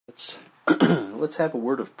Let's have a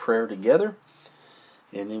word of prayer together,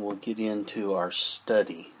 and then we'll get into our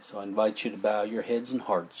study. So I invite you to bow your heads and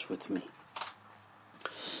hearts with me.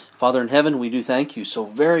 Father in heaven, we do thank you so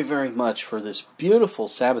very, very much for this beautiful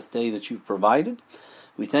Sabbath day that you've provided.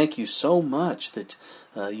 We thank you so much that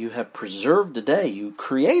you have preserved the day. You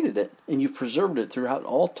created it, and you've preserved it throughout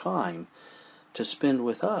all time to spend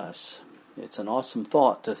with us. It's an awesome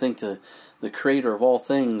thought to think the Creator of all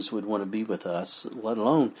things would want to be with us, let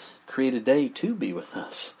alone create a day to be with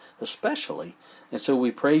us, especially. And so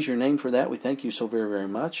we praise your name for that. We thank you so very, very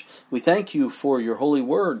much. We thank you for your holy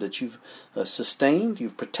word that you've sustained,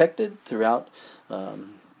 you've protected throughout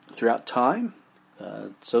time,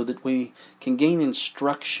 so that we can gain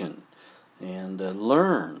instruction and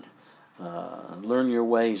learn your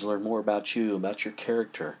ways, learn more about you, about your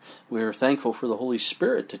character. We are thankful for the Holy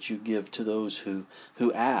Spirit that you give to those who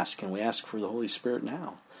ask, and we ask for the Holy Spirit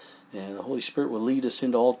now. And the Holy Spirit will lead us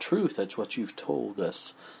into all truth. That's what you've told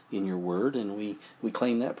us in your word, and we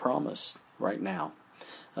claim that promise right now.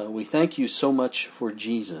 We thank you so much for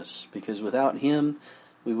Jesus, because without him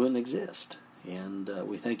we wouldn't exist. And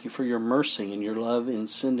we thank you for your mercy and your love in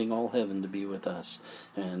sending all heaven to be with us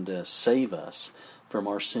and save us from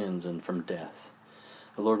our sins and from death.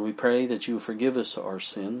 Lord, we pray that you forgive us our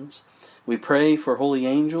sins. We pray for holy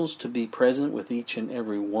angels to be present with each and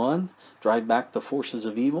every one, drive back the forces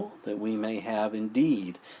of evil, that we may have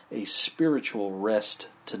indeed a spiritual rest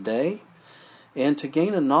today, and to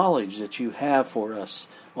gain a knowledge that you have for us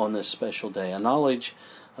on this special day, a knowledge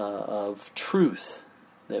of truth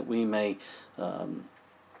that we may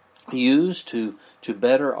use to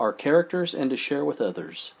better our characters and to share with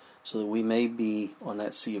others, so that we may be on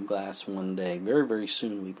that sea of glass one day, very, very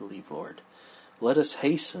soon, we believe, Lord. Let us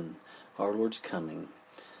hasten our Lord's coming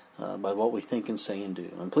by what we think and say and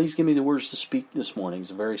do. And please give me the words to speak this morning.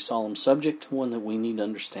 It's a very solemn subject, one that we need to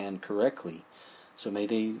understand correctly. So may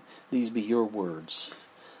these be your words,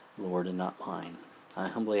 Lord, and not mine. I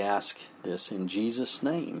humbly ask this in Jesus'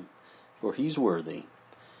 name, for he's worthy.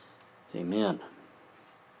 Amen.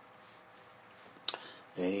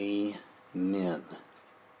 Amen.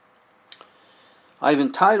 I've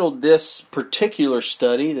entitled this particular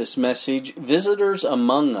study, this message, Visitors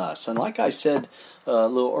Among Us. And like I said a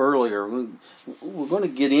little earlier, we're going to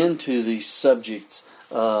get into these subjects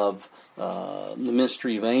of the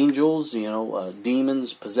mystery of angels,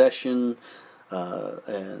 demons, possession,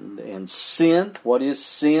 and sin. What is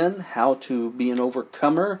sin? How to be an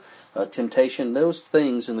overcomer, temptation, those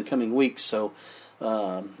things in the coming weeks. So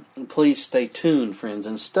please stay tuned, friends,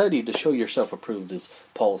 and study to show yourself approved, as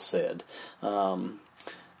Paul said.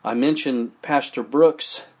 I mentioned Pastor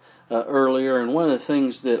Brooks earlier, and one of the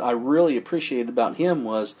things that I really appreciated about him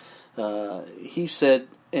was he said,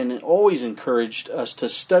 and always encouraged us to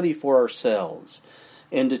study for ourselves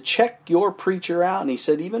and to check your preacher out. And he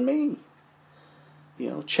said, even me.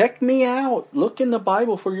 Check me out. Look in the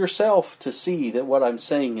Bible for yourself to see that what I'm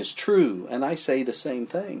saying is true. And I say the same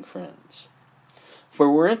thing, friends. For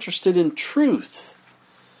we're interested in truth,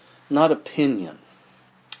 not opinion.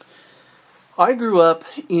 I grew up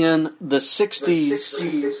in the 60s.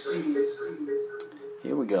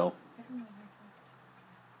 Here we go.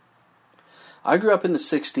 I grew up in the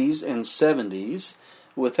 60s and 70s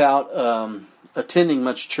without attending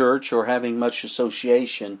much church or having much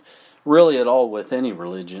association, really at all, with any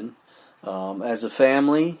religion. As a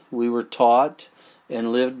family, we were taught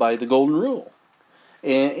and lived by the Golden Rule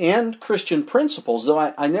and Christian principles, though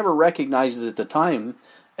I never recognized it at the time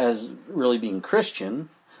as really being Christian.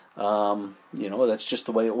 That's just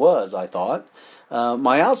the way it was, I thought.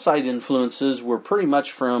 My outside influences were pretty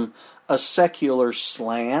much from a secular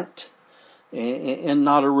slant and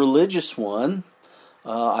not a religious one.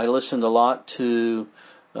 I listened a lot to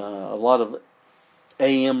a lot of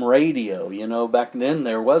AM radio. Back then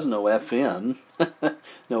there was no FM,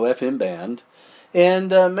 no FM band. And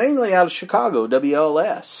mainly out of Chicago,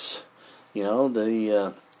 WLS.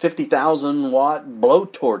 The 50,000 watt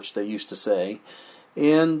blowtorch, they used to say.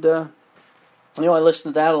 And, I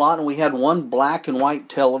listened to that a lot, and we had one black and white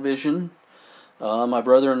television. My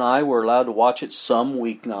brother and I were allowed to watch it some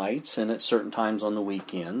weeknights and at certain times on the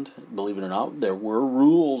weekend. Believe it or not, there were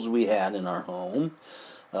rules we had in our home.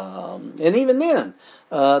 And even then,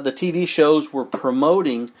 the TV shows were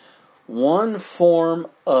promoting one form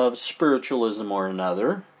of spiritualism or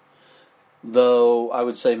another, though I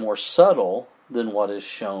would say more subtle than what is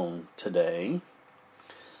shown today.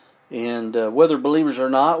 And whether believers or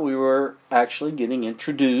not, we were actually getting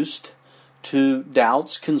introduced to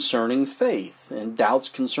doubts concerning faith and doubts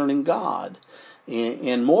concerning God,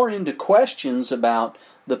 and more into questions about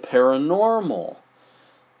the paranormal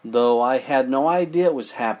though I had no idea it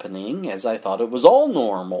was happening, as I thought it was all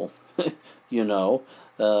normal,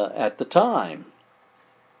 at the time.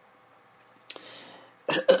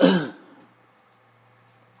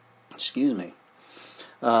 Excuse me.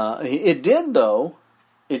 It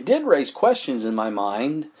did raise questions in my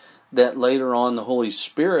mind that later on the Holy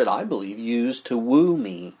Spirit, I believe, used to woo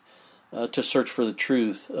me to search for the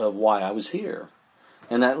truth of why I was here.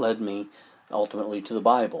 And that led me ultimately to the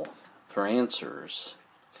Bible for answers.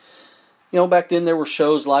 Back then there were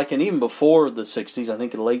shows like, and even before the 60s, I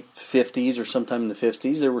think in the late 50s or sometime in the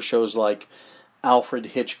 50s, there were shows like Alfred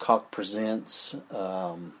Hitchcock Presents,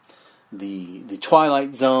 the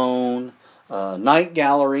Twilight Zone, Night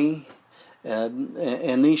Gallery,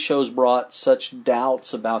 and these shows brought such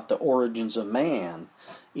doubts about the origins of man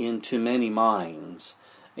into many minds,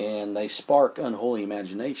 and they spark unholy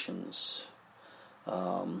imaginations.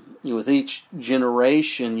 With each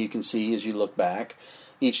generation, you can see as you look back,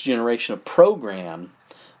 each generation of program,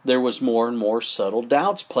 there was more and more subtle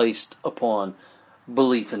doubts placed upon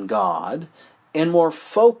belief in God, and more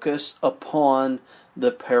focus upon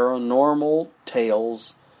the paranormal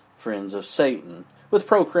tales, friends of Satan, with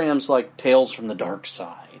programs like Tales from the Dark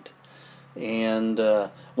Side. And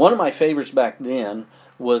one of my favorites back then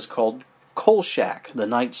was called Kolchak, the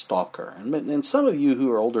Night Stalker. And some of you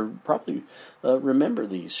who are older probably remember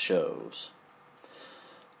these shows.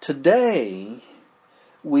 Today,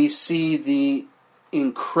 we see the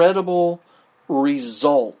incredible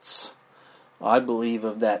results, I believe,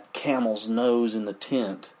 of that camel's nose in the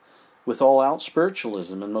tent with all-out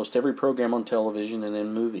spiritualism in most every program on television and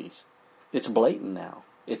in movies. It's blatant now.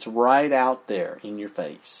 It's right out there in your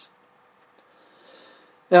face.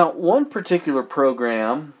 Now, one particular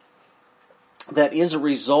program that is a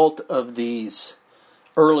result of these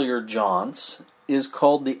earlier jaunts is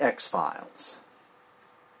called The X-Files.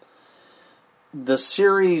 The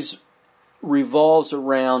series revolves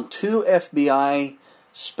around two FBI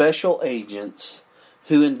special agents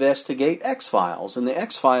who investigate X-Files. And the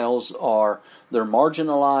X-Files they're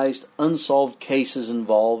marginalized, unsolved cases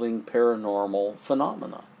involving paranormal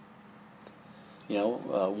phenomena.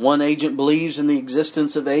 One agent believes in the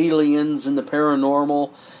existence of aliens and the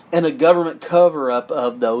paranormal and a government cover-up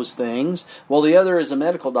of those things, while the other is a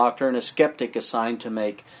medical doctor and a skeptic assigned to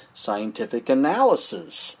make scientific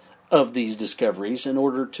analysis of these discoveries in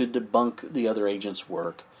order to debunk the other agent's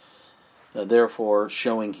work, therefore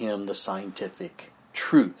showing him the scientific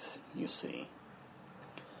truth, you see.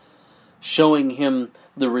 Showing him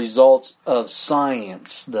the results of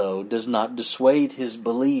science, though, does not dissuade his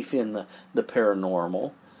belief in the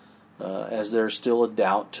paranormal, as there's still a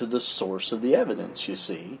doubt to the source of the evidence, you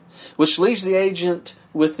see, which leaves the agent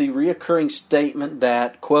with the reoccurring statement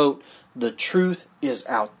that, quote, the truth is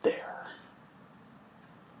out there.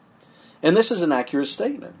 And this is an accurate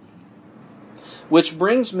statement. Which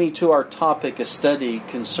brings me to our topic, a study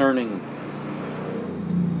concerning...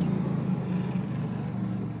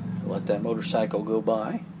 Let that motorcycle go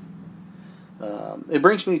by. It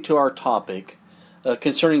brings me to our topic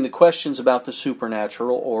concerning the questions about the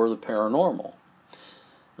supernatural or the paranormal.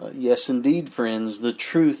 Yes, indeed, friends, the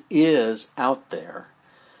truth is out there.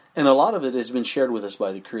 And a lot of it has been shared with us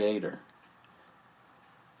by the Creator.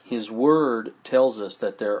 His Word tells us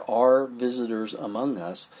that there are visitors among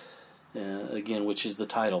us, again, which is the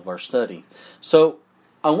title of our study. So,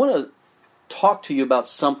 I want to talk to you about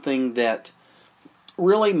something that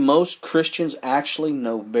really most Christians actually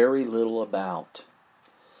know very little about.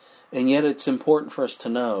 And yet it's important for us to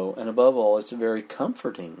know, and above all, it's very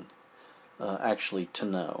comforting, actually, to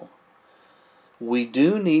know. We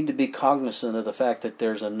do need to be cognizant of the fact that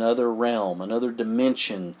there's another realm, another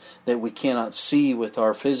dimension that we cannot see with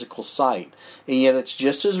our physical sight. And yet it's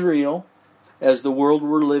just as real as the world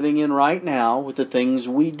we're living in right now with the things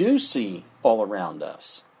we do see all around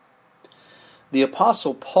us. The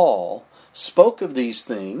Apostle Paul spoke of these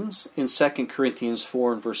things in 2 Corinthians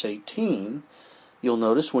 4 and verse 18. You'll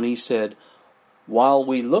notice when he said, while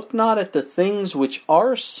we look not at the things which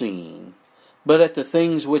are seen, but at the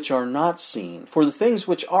things which are not seen. For the things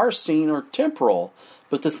which are seen are temporal,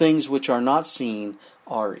 but the things which are not seen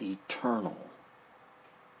are eternal.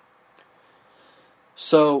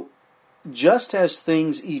 So, just as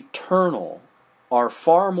things eternal are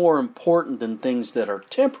far more important than things that are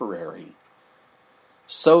temporary,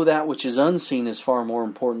 so that which is unseen is far more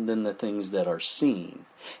important than the things that are seen.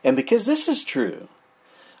 And because this is true,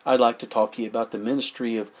 I'd like to talk to you about the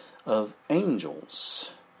ministry of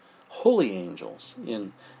angels, holy angels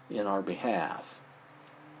in our behalf.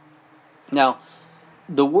 Now,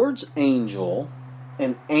 the words angel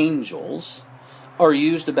and angels are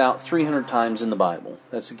used about 300 times in the Bible.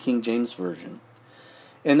 That's the King James Version.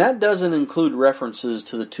 And that doesn't include references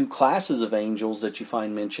to the two classes of angels that you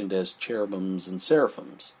find mentioned as cherubims and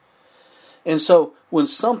seraphims. And so when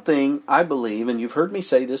something, I believe, and you've heard me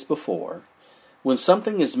say this before, when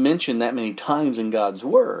something is mentioned that many times in God's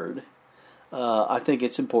Word, I think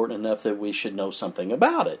it's important enough that we should know something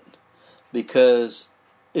about it. Because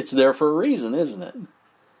it's there for a reason, isn't it?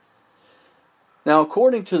 Now,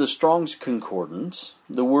 according to the Strong's Concordance,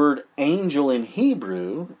 the word angel in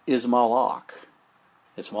Hebrew is malach.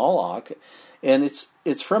 It's malach, and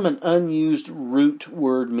it's from an unused root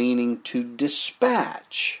word meaning to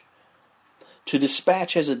dispatch. To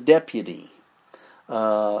dispatch as a deputy.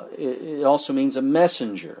 It also means a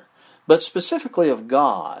messenger, but specifically of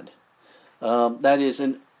God. That is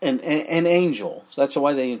an angel. So that's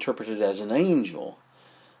why they interpret it as an angel.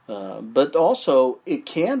 But also it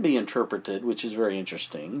can be interpreted, which is very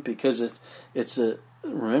interesting, because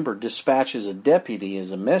remember, dispatch as a deputy,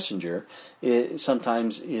 as a messenger, it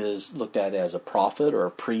sometimes is looked at as a prophet or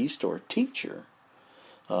a priest or a teacher,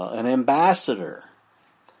 an ambassador,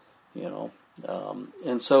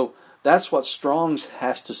 and so that's what Strong's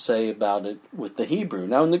has to say about it with the Hebrew.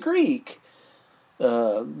 Now in the Greek,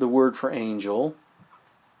 the word for angel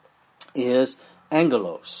is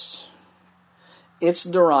angelos. It's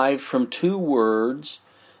derived from two words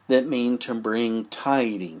that mean to bring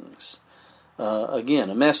tidings.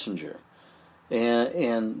 Again, a messenger.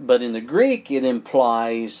 But in the Greek, it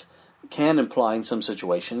can imply in some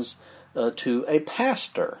situations to a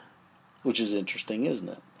pastor, which is interesting, isn't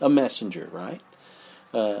it? A messenger, right?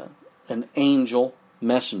 An angel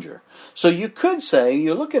messenger. So you could say,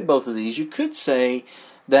 you look at both of these, you could say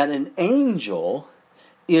that an angel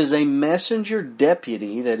is a messenger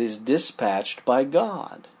deputy that is dispatched by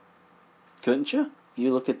God. Couldn't you?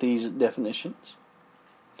 You look at these definitions.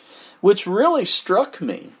 Which really struck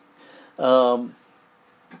me. Because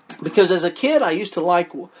as a kid, I used to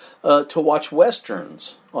like to watch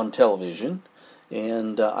Westerns on television.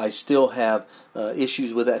 And I still have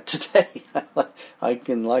issues with that today. I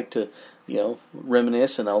can like to,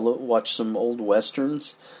 reminisce, and I'll watch some old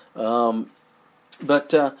Westerns.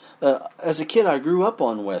 But as a kid, I grew up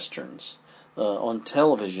on Westerns on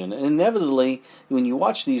television. And inevitably, when you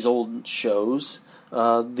watch these old shows,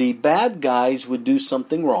 the bad guys would do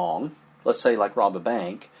something wrong, let's say like rob a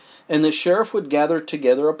bank, and the sheriff would gather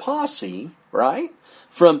together a posse, right,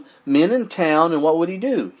 from men in town, and what would he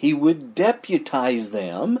do? He would deputize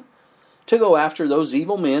them to go after those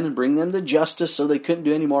evil men and bring them to justice so they couldn't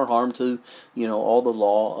do any more harm to, all the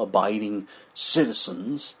law-abiding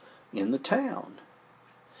citizens in the town.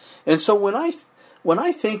 And so when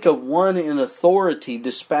I think of one in authority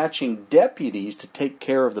dispatching deputies to take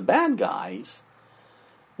care of the bad guys,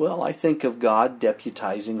 well, I think of God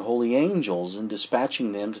deputizing holy angels and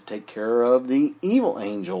dispatching them to take care of the evil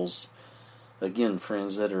angels. Again,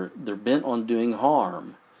 friends, they're bent on doing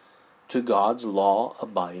harm to God's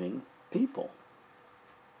law-abiding people.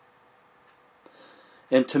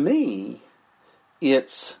 And to me,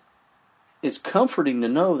 it's comforting to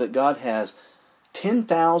know that God has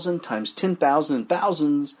 10,000 times 10,000 and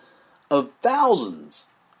thousands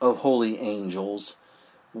of holy angels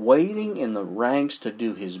waiting in the ranks to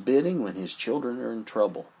do His bidding when His children are in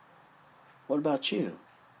trouble. What about you?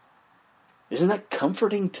 Isn't that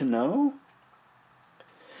comforting to know?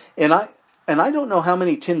 And I don't know how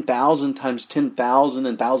many 10,000 times 10,000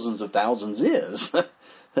 and thousands of thousands is.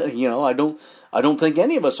 I don't think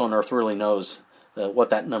any of us on earth really knows what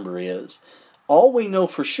that number is. All we know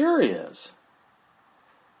for sure is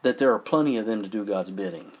that there are plenty of them to do God's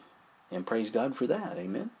bidding. And praise God for that.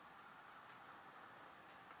 Amen.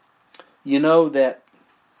 You know that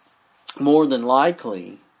more than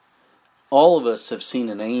likely, all of us have seen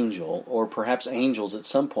an angel, or perhaps angels at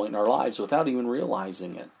some point in our lives without even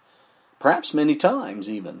realizing it. Perhaps many times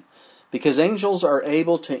even. Because angels are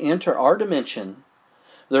able to enter our dimension.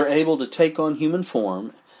 They're able to take on human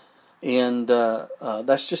form. And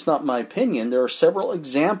that's just not my opinion. There are several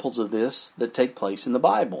examples of this that take place in the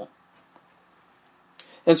Bible.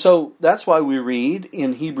 And so that's why we read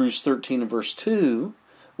in Hebrews 13 and verse 2,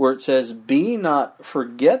 where it says, "Be not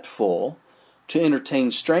forgetful to entertain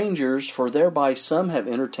strangers, for thereby some have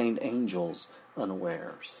entertained angels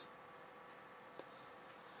unawares."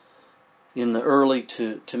 In the early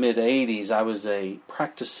to mid-80s, I was a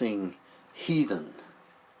practicing heathen,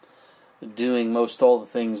 doing most all the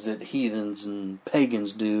things that heathens and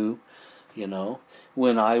pagans do,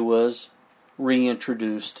 when I was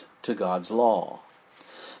reintroduced to God's law.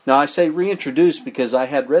 Now, I say reintroduced because I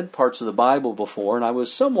had read parts of the Bible before, and I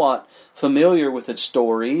was somewhat familiar with its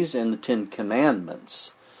stories and the Ten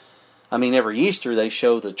Commandments. I mean, every Easter they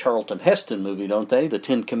show the Charlton Heston movie, don't they? The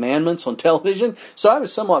Ten Commandments on television. So I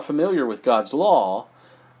was somewhat familiar with God's law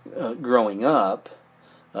growing up,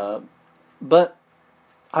 but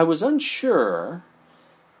I was unsure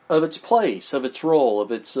of its place, of its role,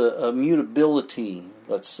 of its immutability,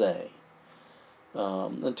 let's say,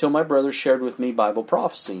 until my brother shared with me Bible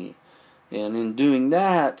prophecy. And in doing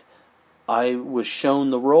that, I was shown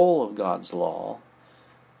the role of God's law,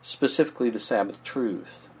 specifically the Sabbath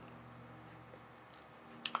truth.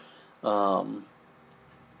 And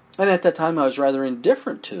at that time I was rather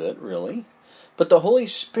indifferent to it, really. But the Holy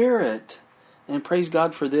Spirit, and praise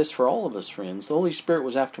God for this for all of us, friends, the Holy Spirit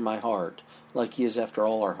was after my heart, like He is after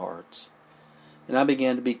all our hearts. And I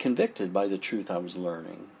began to be convicted by the truth I was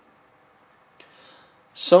learning.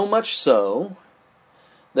 So much so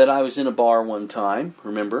that I was in a bar one time,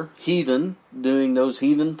 remember, heathen, doing those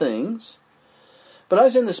heathen things. But I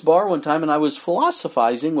was in this bar one time and I was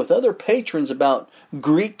philosophizing with other patrons about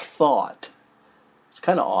Greek thought. It's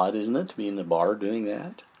kind of odd, isn't it, to be in the bar doing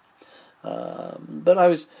that? But I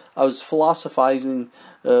was philosophizing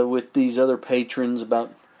with these other patrons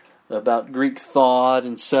about Greek thought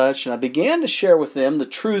and such, and I began to share with them the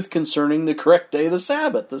truth concerning the correct day of the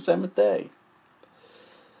Sabbath, the seventh day.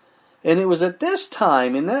 And it was at this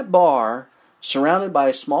time, in that bar, surrounded by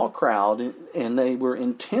a small crowd, and they were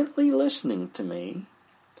intently listening to me,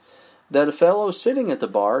 that a fellow sitting at the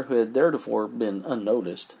bar, who had theretofore been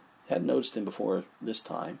unnoticed, hadn't noticed him before this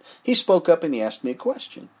time, he spoke up and he asked me a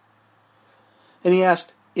question. And he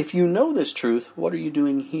asked, "If you know this truth, what are you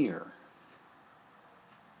doing here?"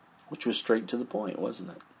 Which was straight to the point,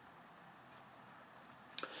 wasn't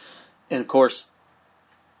it? And of course,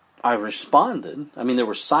 I responded. I mean, there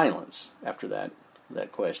was silence after that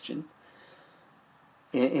question.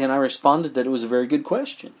 And I responded that it was a very good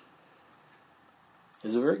question. It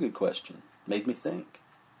was a very good question. Made me think.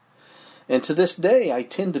 And to this day, I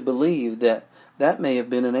tend to believe that that may have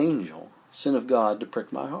been an angel sent of God to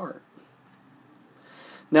prick my heart.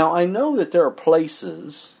 Now, I know that there are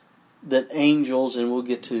places that angels, and we'll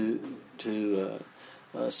get to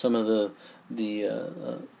some of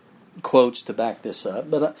the quotes to back this up,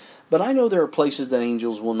 but I know there are places that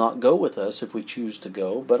angels will not go with us if we choose to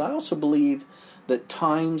go, but I also believe that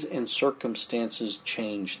times and circumstances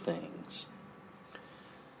change things.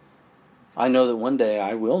 I know that one day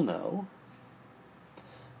I will know,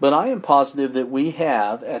 but I am positive that we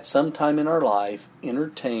have, at some time in our life,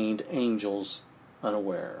 entertained angels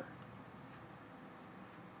unaware.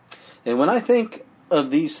 And when I think of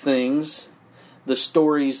these things, the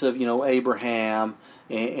stories of, Abraham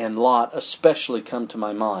and Lot especially come to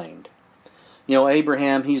my mind.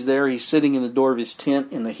 Abraham, he's there, he's sitting in the door of his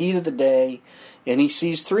tent in the heat of the day, and he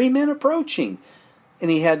sees three men approaching. And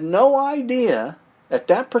he had no idea at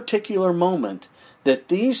that particular moment that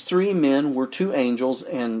these three men were two angels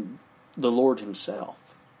and the Lord Himself.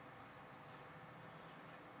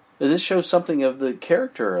 This shows something of the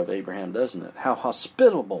character of Abraham, doesn't it? How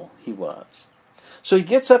hospitable he was. So he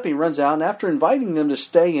gets up, he runs out, and after inviting them to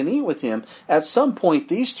stay and eat with him, at some point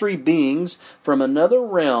these three beings from another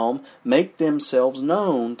realm make themselves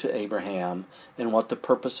known to Abraham and what the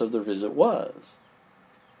purpose of their visit was.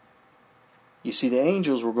 You see, the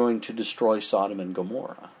angels were going to destroy Sodom and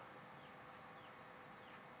Gomorrah.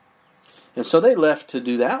 And so they left to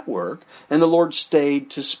do that work, and the Lord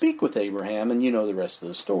stayed to speak with Abraham, and you know the rest of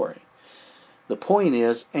the story. The point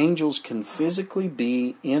is, angels can physically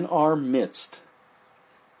be in our midst,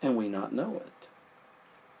 and we not know it.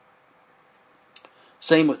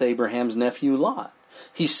 Same with Abraham's nephew Lot.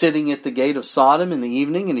 He's sitting at the gate of Sodom in the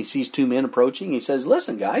evening, and he sees two men approaching. He says,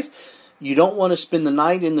 "Listen, guys, you don't want to spend the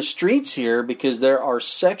night in the streets here because there are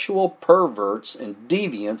sexual perverts and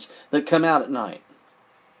deviants that come out at night."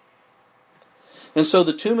 And so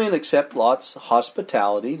the two men accept Lot's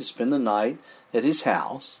hospitality to spend the night at his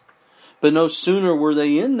house. But no sooner were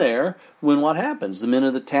they in there when what happens? The men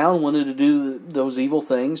of the town wanted to do those evil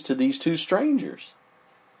things to these two strangers.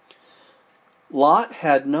 Lot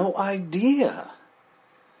had no idea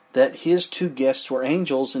that his two guests were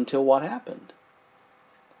angels until what happened?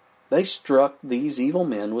 They struck these evil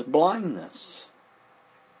men with blindness.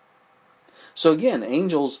 So again,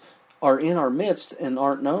 angels are in our midst and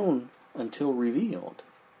aren't known until revealed,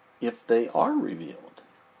 if they are revealed.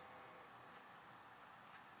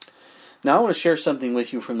 Now I want to share something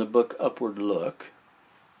with you from the book Upward Look.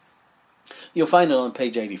 You'll find it on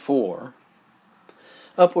page 84.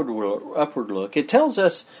 Upward Look. It tells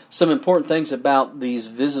us some important things about these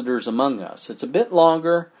visitors among us. It's a bit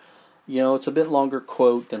longer, it's a bit longer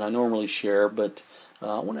quote than I normally share, but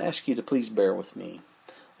I want to ask you to please bear with me.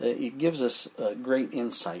 It gives us great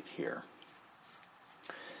insight here.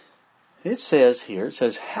 It says here,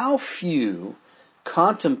 how few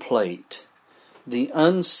contemplate the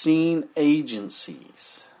unseen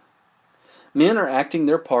agencies. Men are acting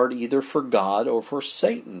their part either for God or for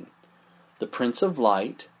Satan, the prince of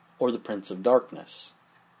light or the prince of darkness.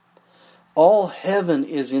 All heaven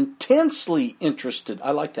is intensely interested.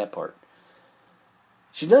 I like that part.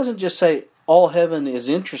 She doesn't just say all heaven is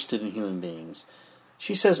interested in human beings.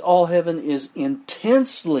 She says all heaven is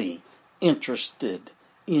intensely interested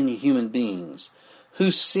in human beings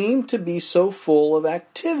who seem to be so full of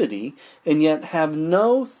activity and yet have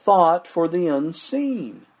no thought for the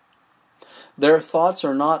unseen. Their thoughts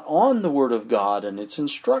are not on the Word of God and its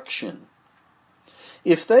instruction.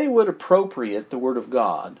 If they would appropriate the Word of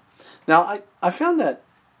God. Now, I found that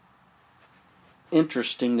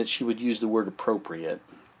interesting that she would use the word appropriate.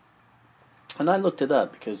 And I looked it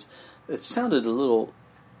up because it sounded a little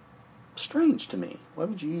strange to me. Why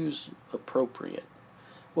would you use appropriate?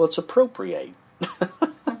 Well, it's appropriate.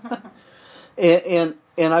 and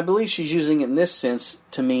I believe she's using it in this sense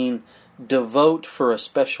to mean devote for a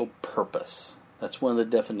special purpose. That's one of the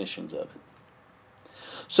definitions of it.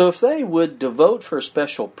 So if they would devote for a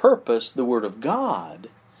special purpose the Word of God,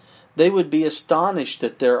 they would be astonished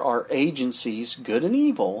that there are agencies, good and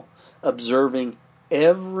evil, observing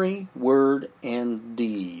every word and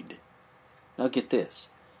deed. Now get this.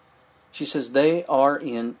 She says they are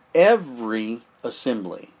in every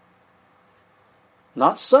assembly.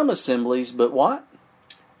 Not some assemblies, but what?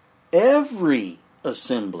 Every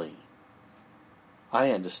assembly. I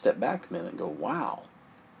had to step back a minute and go, wow.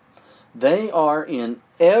 They are in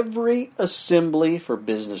every assembly for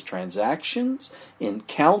business transactions, in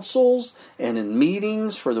councils, and in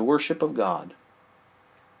meetings for the worship of God.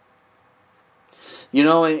 You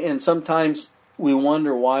know, and sometimes we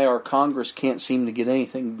wonder why our Congress can't seem to get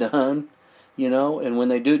anything done, you know, and when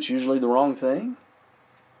they do, it's usually the wrong thing.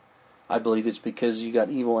 I believe it's because you got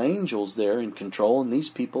evil angels there in control, and these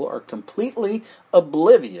people are completely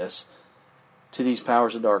oblivious to these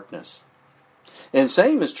powers of darkness. And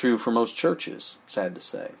same is true for most churches, sad to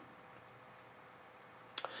say.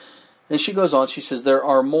 And she goes on, she says, there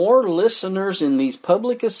are more listeners in these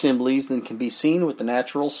public assemblies than can be seen with the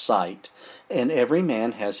natural sight, and every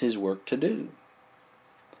man has his work to do.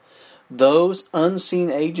 Those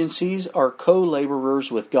unseen agencies are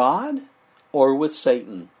co-laborers with God or with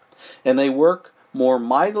Satan, and they work more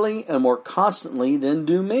mightily and more constantly than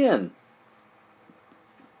do men.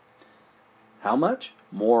 How much?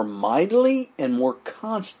 More mightily and more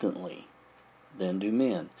constantly than do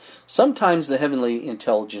men. Sometimes the heavenly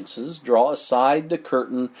intelligences draw aside the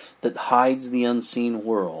curtain that hides the unseen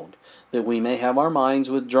world, that we may have our minds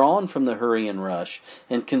withdrawn from the hurry and rush,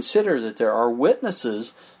 and consider that there are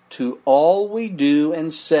witnesses to all we do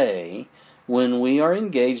and say when we are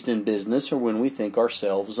engaged in business or when we think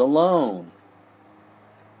ourselves alone.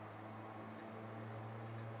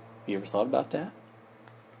 You ever thought about that?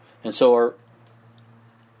 And so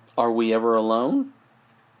are we ever alone?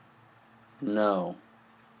 No.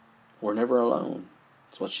 We're never alone.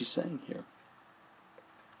 That's what she's saying here.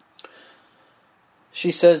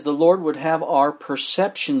 She says the Lord would have our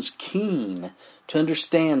perceptions keen to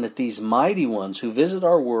understand that these mighty ones who visit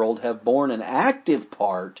our world have borne an active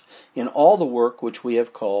part in all the work which we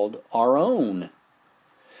have called our own.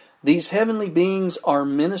 These heavenly beings are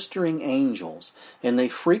ministering angels, and they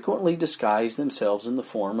frequently disguise themselves in the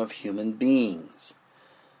form of human beings.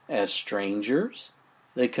 As strangers,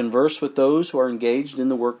 they converse with those who are engaged in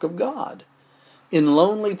the work of God. In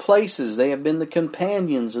lonely places, they have been the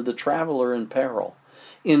companions of the traveler in peril.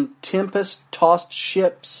 In tempest-tossed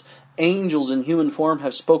ships, angels in human form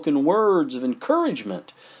have spoken words of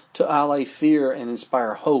encouragement to allay fear and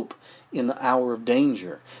inspire hope in the hour of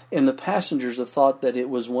danger. And the passengers have thought that it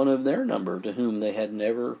was one of their number to whom they had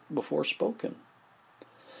never before spoken.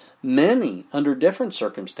 Many, under different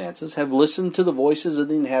circumstances, have listened to the voices of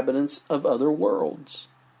the inhabitants of other worlds.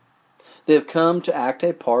 They have come to act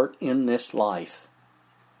a part in this life.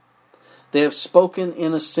 They have spoken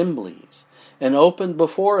in assemblies, and opened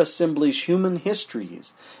before assemblies human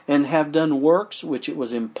histories, and have done works which it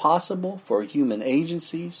was impossible for human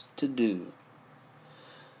agencies to do.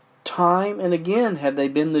 Time and again have they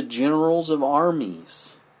been the generals of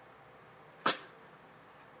armies.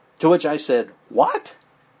 To which I said, what?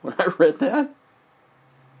 When I read that?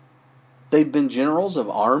 They've been generals of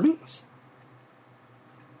armies?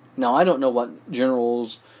 Now, I don't know what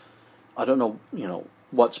generals, I don't know,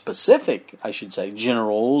 what specific, I should say,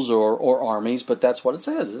 generals or armies, but that's what it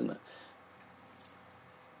says, isn't it?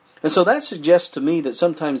 And so that suggests to me that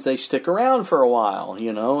sometimes they stick around for a while,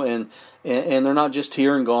 and they're not just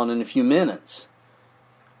here and gone in a few minutes.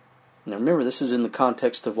 Now remember, this is in the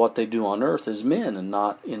context of what they do on earth as men and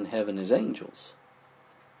not in heaven as angels.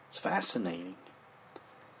 It's fascinating.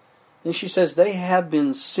 Then she says, they have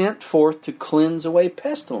been sent forth to cleanse away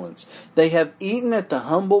pestilence. They have eaten at the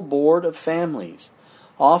humble board of families.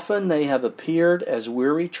 Often they have appeared as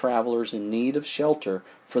weary travelers in need of shelter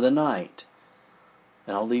for the night.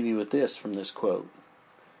 And I'll leave you with this from this quote.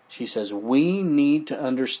 She says, we need to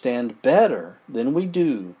understand better than we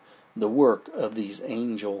do the work of these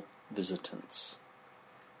angel visitants.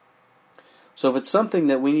 So if it's something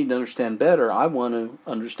that we need to understand better, I want to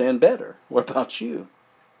understand better. What about you?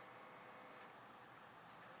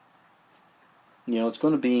 It's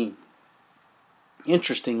going to be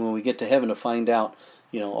interesting when we get to heaven to find out,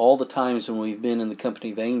 all the times when we've been in the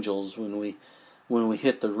company of angels, when we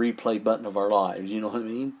hit the replay button of our lives. You know what I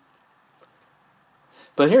mean?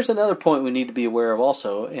 But here's another point we need to be aware of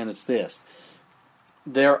also, and it's this.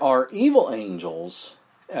 There are evil angels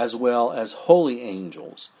as well as holy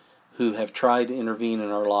angels who have tried to intervene in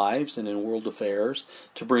our lives and in world affairs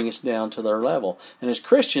to bring us down to their level. And as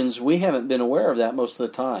Christians, we haven't been aware of that most of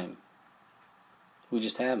the time. We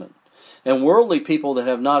just haven't. And worldly people that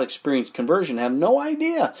have not experienced conversion have no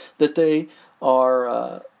idea that they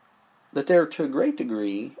are to a great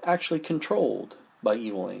degree actually controlled by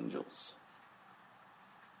evil angels.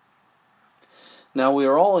 Now, we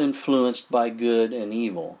are all influenced by good and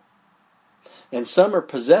evil. And some are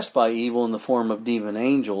possessed by evil in the form of demon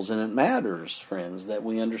angels. And it matters, friends, that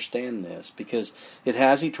we understand this, because it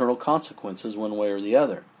has eternal consequences one way or the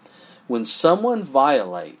other. When someone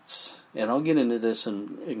violates, and I'll get into this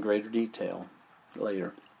in greater detail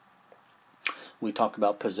later, we talk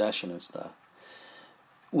about possession and stuff.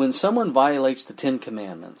 When someone violates the Ten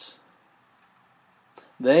Commandments,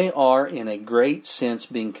 they are in a great sense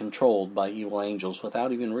being controlled by evil angels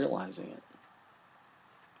without even realizing it.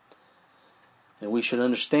 And we should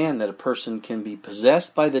understand that a person can be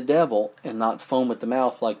possessed by the devil and not foam at the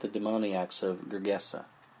mouth like the demoniacs of Gergesa.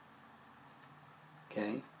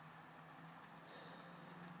 Okay?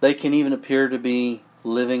 They can even appear to be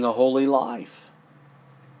living a holy life.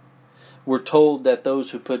 We're told that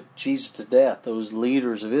those who put Jesus to death, those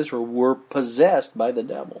leaders of Israel, were possessed by the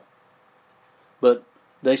devil. But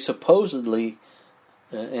they supposedly,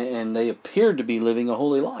 and they appeared to be living a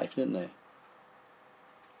holy life, didn't they?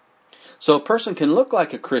 So a person can look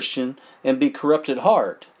like a Christian and be corrupt at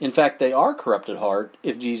heart. In fact, they are corrupt at heart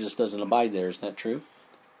if Jesus doesn't abide there. Isn't that true?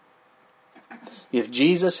 If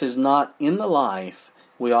Jesus is not in the life,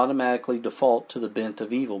 we automatically default to the bent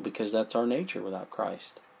of evil because that's our nature without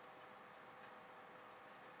Christ.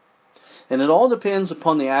 And it all depends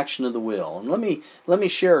upon the action of the will. And let me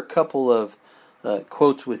share a couple of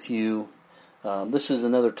quotes with you. This is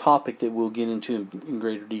another topic that we'll get into in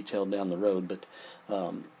greater detail down the road, but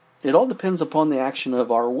it all depends upon the action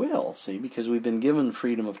of our will, see, because we've been given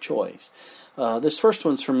freedom of choice. This first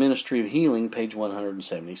one's from Ministry of Healing, page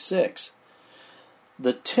 176.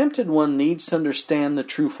 The tempted one needs to understand the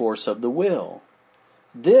true force of the will.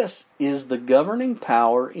 This is the governing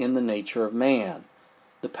power in the nature of man,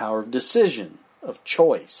 the power of decision, of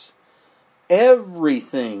choice.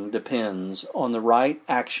 Everything depends on the right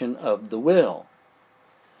action of the will.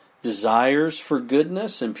 Desires for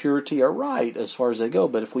goodness and purity are right as far as they go,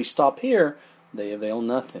 but if we stop here, they avail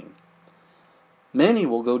nothing. Many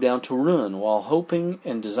will go down to ruin while hoping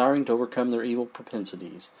and desiring to overcome their evil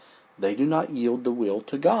propensities. They do not yield the will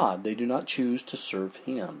to God. They do not choose to serve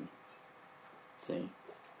Him. See?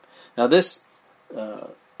 Now this,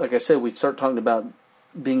 like I said, we start talking about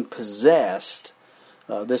being possessed.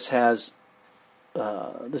 This is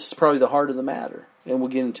probably the heart of the matter, and we'll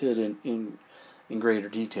get into it in greater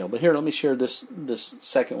detail. But here, let me share this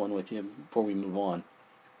second one with you before we move on.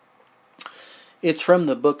 It's from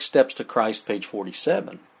the book Steps to Christ, page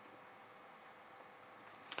 47.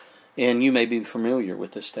 And you may be familiar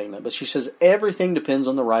with this statement, but she says, everything depends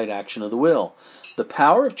on the right action of the will. The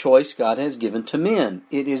power of choice God has given to men.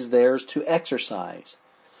 It is theirs to exercise.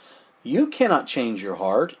 You cannot change your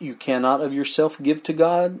heart. You cannot of yourself give to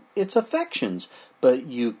God its affections, but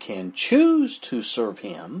you can choose to serve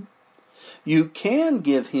Him. You can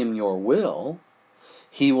give Him your will.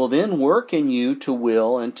 He will then work in you to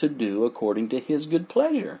will and to do according to His good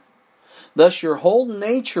pleasure. Thus your whole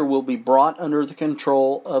nature will be brought under the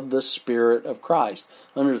control of the Spirit of Christ.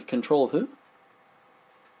 Under the control of who?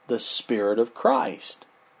 The Spirit of Christ.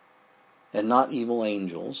 And not evil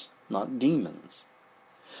angels, not demons.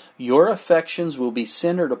 Your affections will be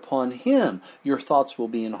centered upon Him. Your thoughts will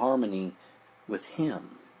be in harmony with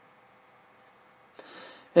Him.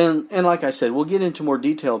 And like I said, we'll get into more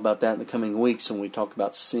detail about that in the coming weeks when we talk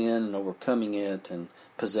about sin and overcoming it and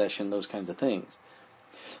possession, those kinds of things.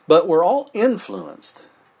 But we're all influenced,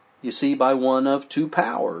 you see, by one of two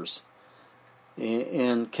powers,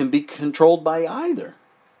 and can be controlled by either.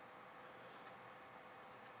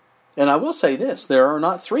 And I will say this, there are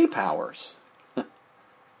not three powers.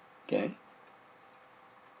 Okay?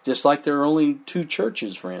 Just like there are only two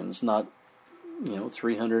churches, friends, not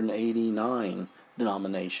 389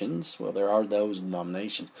 denominations. Well, there are those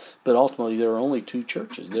denominations, but ultimately there are only two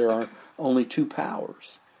churches. There are only two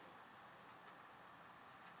powers.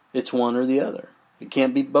 It's one or the other. It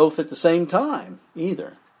can't be both at the same time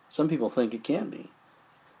either. Some people think it can be,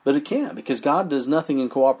 but it can't, because God does nothing in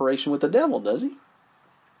cooperation with the devil, does he?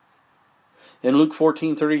 In Luke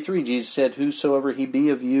 14:33, Jesus said, "Whosoever he be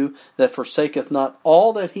of you that forsaketh not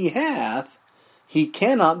all that he hath, he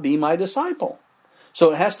cannot be my disciple."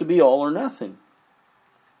 So it has to be all or nothing.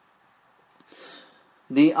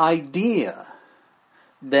 The idea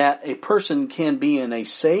that a person can be in a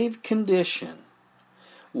saved condition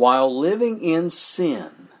while living in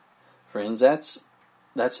sin, friends, that's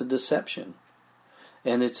a deception.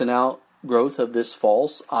 And it's an outgrowth of this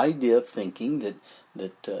false idea of thinking that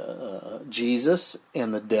Jesus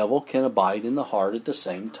and the devil can abide in the heart at the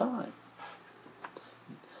same time.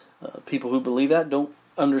 People who believe that don't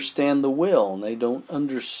understand the will, and they don't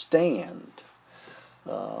understand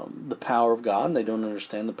the power of God, and they don't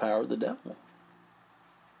understand the power of the devil.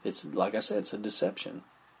 It's, like I said, it's a deception.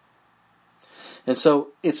 And so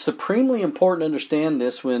it's supremely important to understand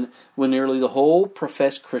this when nearly the whole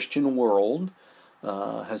professed Christian world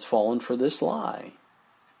has fallen for this lie.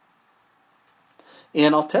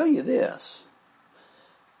 And I'll tell you this,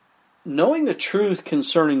 knowing the truth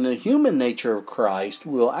concerning the human nature of Christ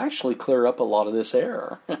will actually clear up a lot of this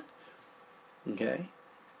error. Okay?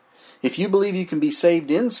 If you believe you can be saved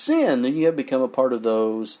in sin, then you have become a part of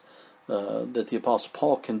those that the Apostle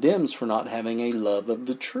Paul condemns for not having a love of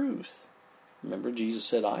the truth. Remember, Jesus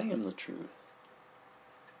said, "I am the truth."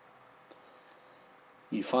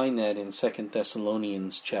 You find that in 2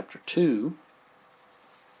 Thessalonians chapter 2.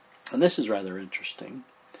 And this is rather interesting.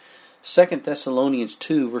 2 Thessalonians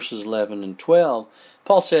 2, verses 11 and 12,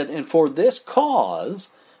 Paul said, "And for this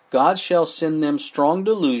cause God shall send them strong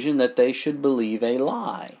delusion that they should believe a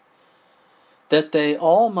lie, that they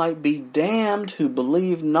all might be damned who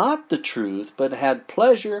believed not the truth, but had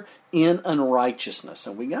pleasure in unrighteousness."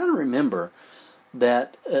 And we got to remember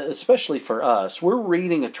that, especially for us, we're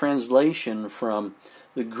reading a translation from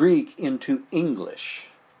the Greek into English,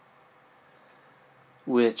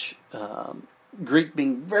 which Greek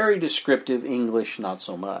being very descriptive, English not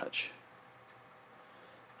so much.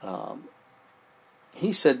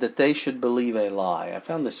 He said that they should believe a lie. I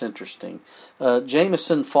found this interesting.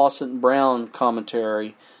 Jameson, Fawcett, and Brown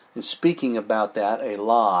commentary, in speaking about that, a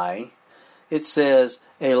lie, it says,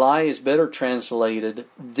 a lie is better translated,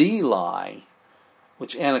 the lie,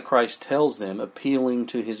 which Antichrist tells them, appealing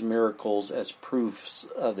to his miracles as proofs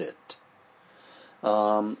of it.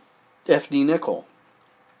 F.D. Nickel,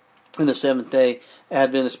 in the Seventh-day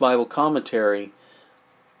Adventist Bible Commentary,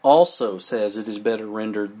 also says it is better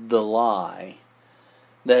rendered the lie.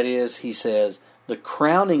 That is, he says, the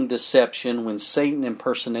crowning deception when Satan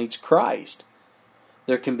impersonates Christ.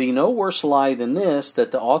 There can be no worse lie than this,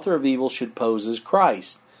 that the author of evil should pose as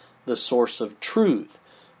Christ, the source of truth.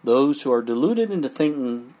 Those who are deluded into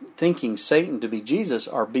thinking Satan to be Jesus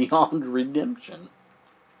are beyond redemption.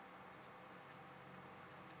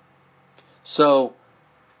 So,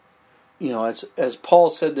 as Paul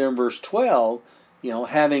said there in verse 12,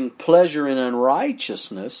 having pleasure in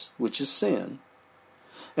unrighteousness, which is sin,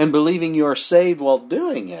 and believing you are saved while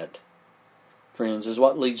doing it, friends, is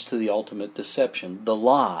what leads to the ultimate deception, the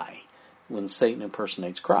lie, when Satan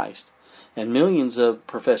impersonates Christ. And millions of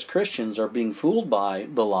professed Christians are being fooled by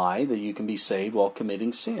the lie that you can be saved while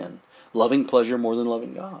committing sin, loving pleasure more than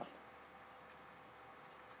loving God.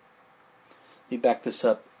 Let me back this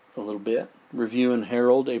up a little bit. Review and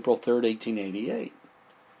Herald, April 3rd, 1888.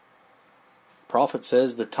 Prophet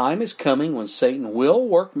says, "The time is coming when Satan will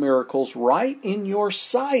work miracles right in your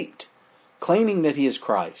sight, claiming that he is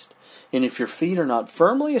Christ. And if your feet are not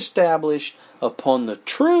firmly established upon the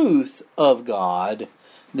truth of God,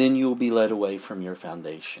 then you will be led away from your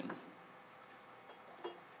foundation."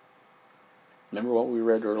 Remember what we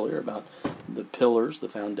read earlier about the pillars, the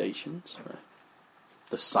foundations, right?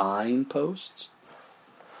 The signposts.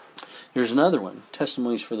 Here's another one,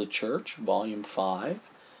 Testimonies for the Church, Volume 5,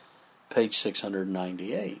 page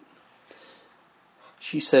 698.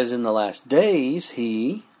 She says, "In the last days,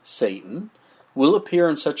 he, Satan, will appear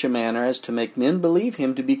in such a manner as to make men believe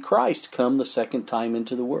him to be Christ come the second time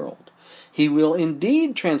into the world. He will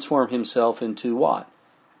indeed transform himself into what?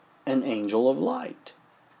 An angel of light.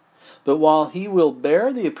 But while he will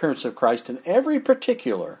bear the appearance of Christ in every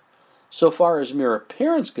particular, so far as mere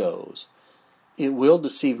appearance goes, it will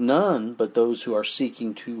deceive none but those who are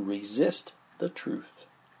seeking to resist the truth.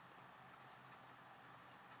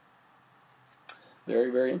 Very,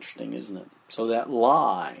 very interesting, isn't it? So that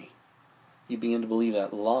lie, you begin to believe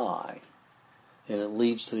that lie, and it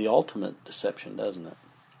leads to the ultimate deception, doesn't it?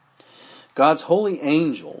 God's holy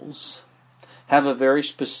angels have very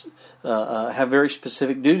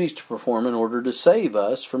specific duties to perform in order to save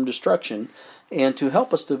us from destruction and to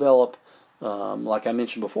help us develop, like I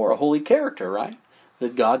mentioned before, a holy character, right?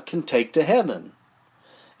 That God can take to heaven.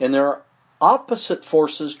 And there are opposite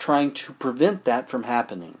forces trying to prevent that from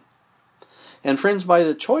happening. And friends, by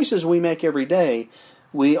the choices we make every day,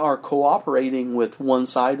 we are cooperating with one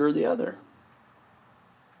side or the other.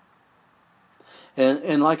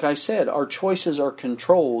 And like I said, our choices are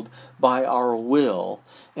controlled by our will,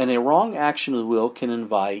 and a wrong action of the will can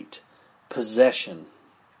invite possession.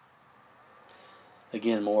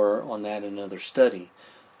 Again, more on that in another study.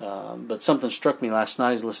 But something struck me last night.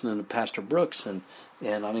 I was listening to Pastor Brooks, and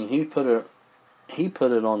I mean, he put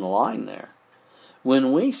it on the line there.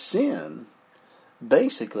 When we sin,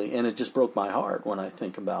 basically, and it just broke my heart when I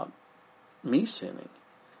think about me sinning.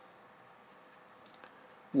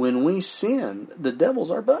 When we sin, the devil's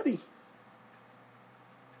our buddy.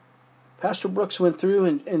 Pastor Brooks went through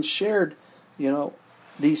and shared,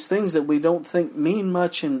 these things that we don't think mean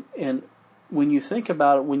much, and when you think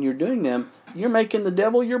about it, when you're doing them, you're making the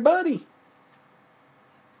devil your buddy.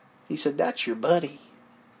 He said, that's your buddy.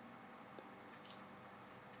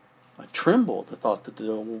 I trembled at the thought that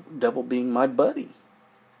the devil being my buddy.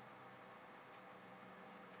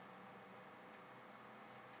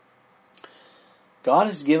 God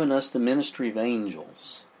has given us the ministry of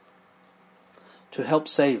angels to help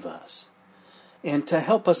save us and to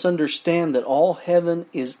help us understand that all heaven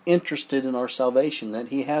is interested in our salvation, that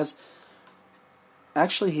He's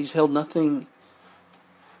held nothing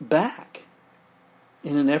back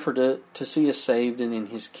in an effort to see us saved and in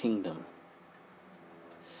His kingdom.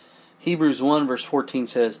 Hebrews 1 verse 14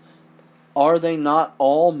 says, are they not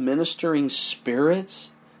all ministering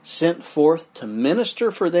spirits sent forth to minister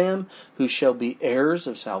for them who shall be heirs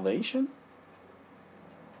of salvation?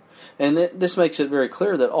 And this makes it very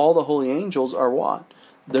clear that all the holy angels are what?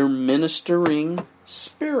 They're ministering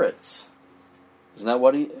spirits. Isn't that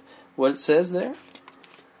what it says there?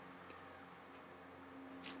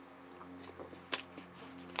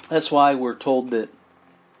 That's why we're told that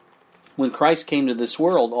when Christ came to this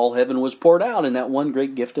world, all heaven was poured out in that one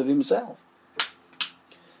great gift of Himself.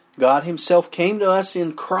 God Himself came to us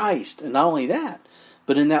in Christ, and not only that,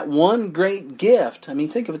 but in that one great gift. I mean,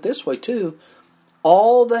 think of it this way too.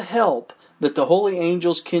 All the help that the holy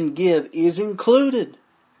angels can give is included.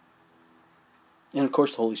 And of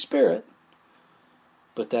course the Holy Spirit.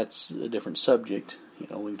 But that's a different subject. We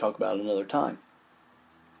can talk about it another time.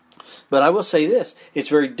 But I will say this. It's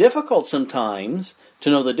very difficult sometimes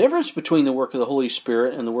to know the difference between the work of the Holy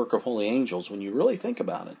Spirit and the work of holy angels when you really think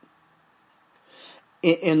about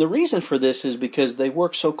it. And the reason for this is because they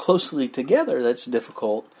work so closely together that's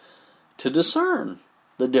difficult to discern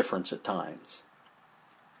the difference at times.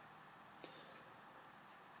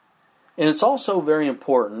 And it's also very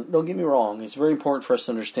important, don't get me wrong, it's very important for us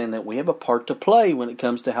to understand that we have a part to play when it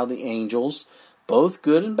comes to how the angels, both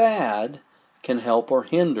good and bad, can help or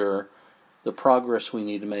hinder the progress we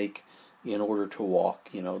need to make in order to walk,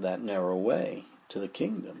 that narrow way to the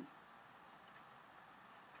kingdom.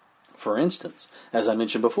 For instance, as I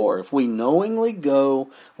mentioned before, if we knowingly go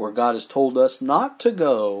where God has told us not to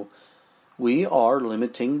go, we are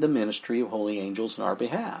limiting the ministry of holy angels in our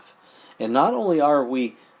behalf. And not only are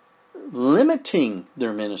we limiting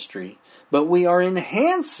their ministry, but we are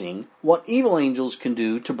enhancing what evil angels can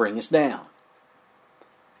do to bring us down.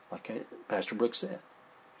 Like Pastor Brooks said,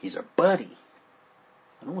 he's our buddy.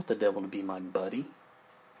 I don't want the devil to be my buddy.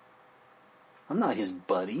 I'm not his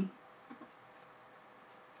buddy.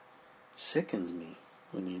 Sickens me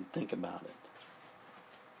when you think about it.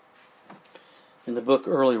 In the book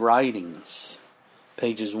Early Writings,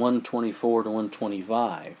 pages 124 to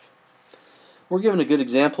 125, we're given a good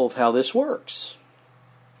example of how this works.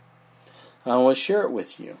 I want to share it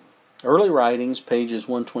with you. Early Writings, pages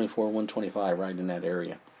 124 and 125, right in that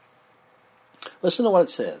area. Listen to what it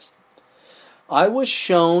says. I was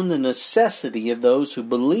shown the necessity of those who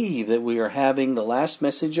believe that we are having the last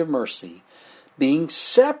message of mercy, being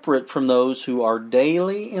separate from those who are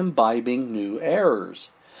daily imbibing new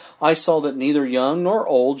errors. I saw that neither young nor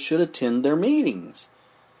old should attend their meetings,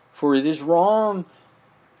 for it is wrong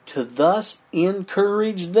to thus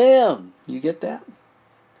encourage them. You get that?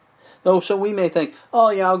 Oh, so we may think, oh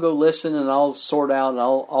yeah, I'll go listen and I'll sort out and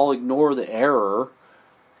I'll ignore the error,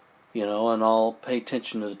 and I'll pay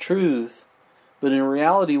attention to the truth. But in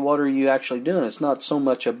reality, what are you actually doing? It's not so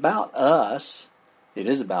much about us. It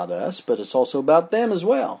is about us, but it's also about them as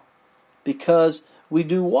well. Because we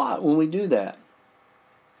do what when we do that?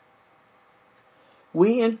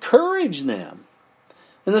 We encourage them.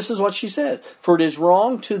 And this is what she says. For it is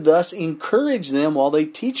wrong to thus encourage them while they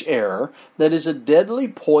teach error, that is a deadly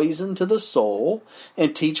poison to the soul,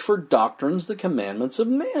 and teach for doctrines the commandments of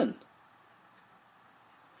men.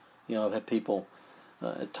 I've had people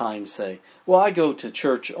at times say, well, I go to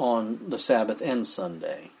church on the Sabbath and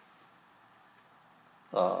Sunday.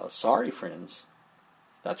 Sorry, friends.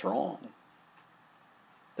 That's wrong.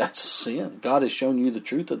 That's a sin. God has shown you the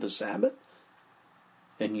truth of the Sabbath,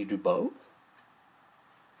 and you do both.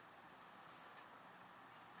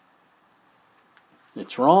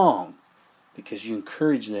 It's wrong because you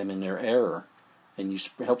encourage them in their error and you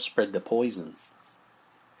help spread the poison.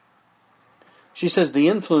 She says the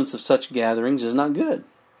influence of such gatherings is not good.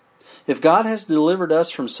 If God has delivered us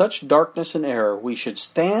from such darkness and error, we should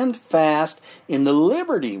stand fast in the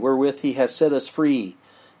liberty wherewith He has set us free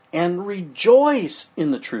and rejoice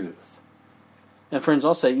in the truth. And friends,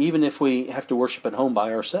 I'll say, even if we have to worship at home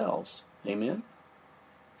by ourselves, amen?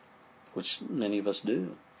 Which many of us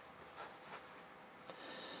do.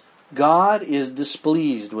 God is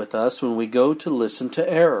displeased with us when we go to listen to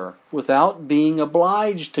error without being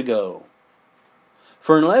obliged to go.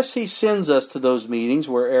 For unless He sends us to those meetings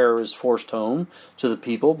where error is forced home to the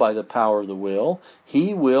people by the power of the will,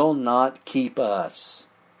 He will not keep us.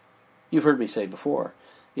 You've heard me say before,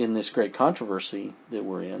 in this great controversy that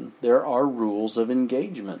we're in, there are rules of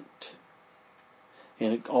engagement.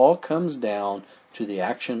 And it all comes down to the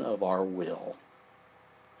action of our will.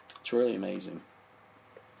 It's really amazing.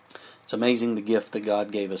 It's amazing the gift that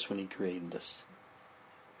God gave us when He created us.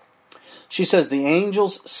 She says, the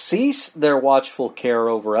angels cease their watchful care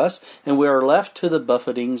over us, and we are left to the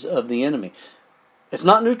buffetings of the enemy. It's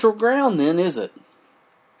not neutral ground then, is it?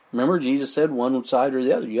 Remember, Jesus said one side or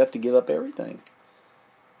the other. You have to give up everything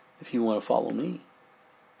if you want to follow me.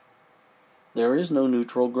 There is no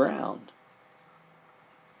neutral ground.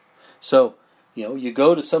 So, you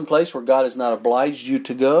go to some place where God has not obliged you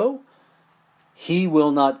to go. He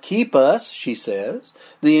will not keep us, she says.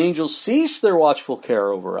 The angels cease their watchful care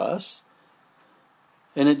over us.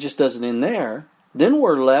 And it just doesn't end there. Then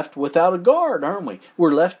we're left without a guard, aren't we?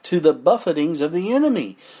 We're left to the buffetings of the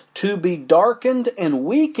enemy, to be darkened and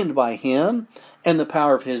weakened by him and the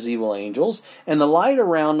power of his evil angels. And the light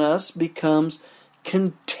around us becomes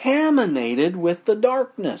contaminated with the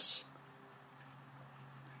darkness.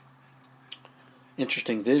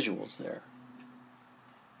 Interesting visuals there.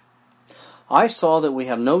 I saw that we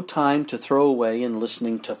have no time to throw away in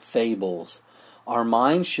listening to fables. Our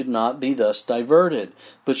minds should not be thus diverted,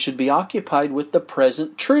 but should be occupied with the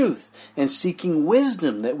present truth and seeking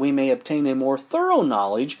wisdom that we may obtain a more thorough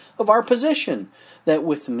knowledge of our position, that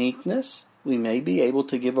with meekness we may be able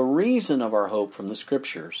to give a reason of our hope from the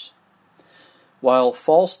Scriptures. While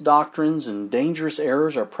false doctrines and dangerous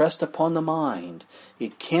errors are pressed upon the mind,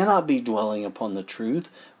 it cannot be dwelling upon the truth,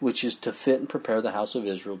 which is to fit and prepare the house of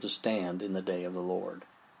Israel to stand in the day of the Lord.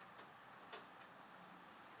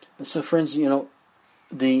 And so, friends,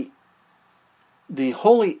 the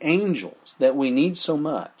holy angels that we need so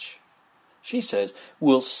much, she says,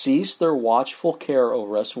 will cease their watchful care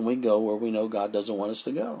over us when we go where we know God doesn't want us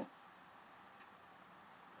to go.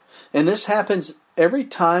 And this happens every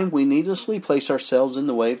time we needlessly place ourselves in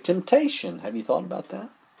the way of temptation. Have you thought about that?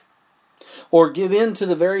 Or give in to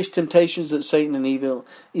the various temptations that Satan and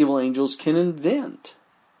evil angels can invent.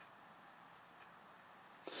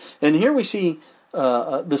 And here we see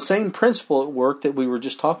the same principle at work that we were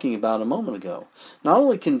just talking about a moment ago. Not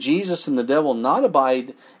only can Jesus and the devil not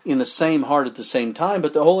abide in the same heart at the same time,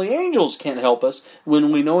 but the holy angels can't help us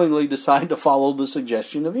when we knowingly decide to follow the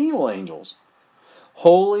suggestion of evil angels.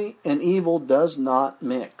 Holy and evil does not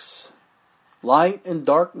mix. Light and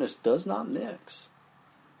darkness does not mix.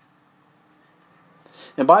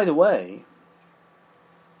 And by the way,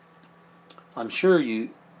 I'm sure you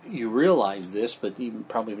realize this, but you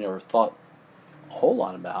probably never thought a whole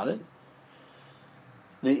lot about it.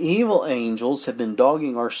 The evil angels have been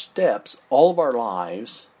dogging our steps all of our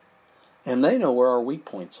lives, and they know where our weak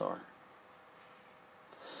points are.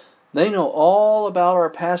 They know all about our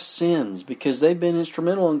past sins because they've been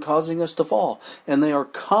instrumental in causing us to fall. And they are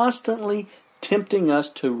constantly tempting us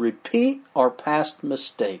to repeat our past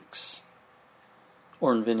mistakes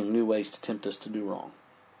or inventing new ways to tempt us to do wrong.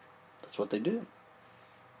 That's what they do.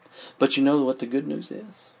 But you know what the good news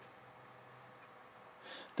is?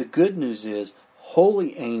 The good news is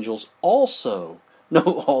holy angels also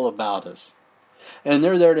know all about us. And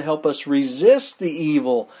they're there to help us resist the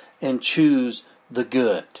evil and choose the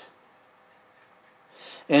good.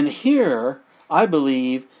 And here, I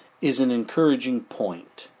believe, is an encouraging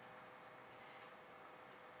point.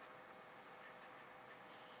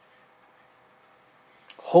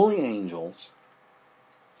 Holy angels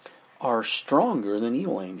are stronger than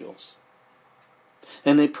evil angels.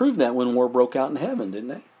 And they proved that when war broke out in heaven, didn't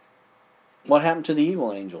they? What happened to the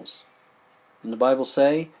evil angels? Didn't the Bible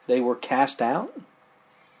say they were cast out?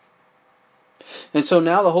 And so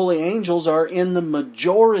now the holy angels are in the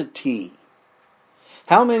majority.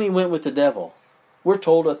 How many went with the devil? We're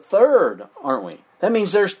told a third, aren't we? That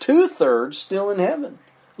means there's 2/3 still in heaven,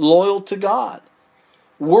 loyal to God,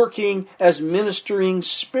 working as ministering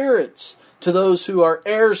spirits to those who are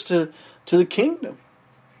heirs to the kingdom.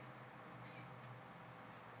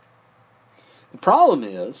 The problem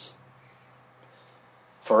is,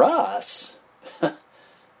 for us,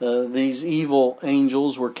 these evil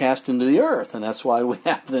angels were cast into the earth, and that's why we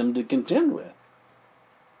have them to contend with.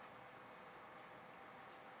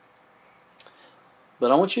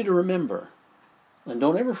 But I want you to remember, and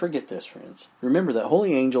don't ever forget this, friends. Remember that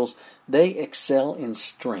holy angels, they excel in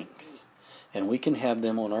strength, and we can have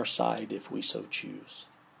them on our side if we so choose.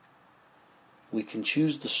 We can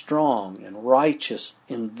choose the strong and righteous,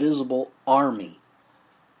 invisible army.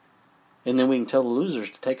 And then we can tell the losers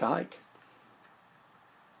to take a hike.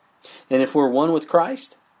 And if we're one with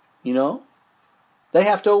Christ, they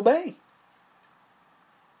have to obey.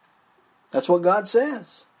 That's what God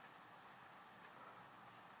says.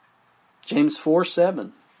 James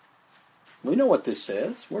 4:7. We know what this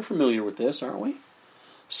says. We're familiar with this, aren't we?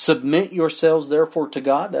 Submit yourselves therefore to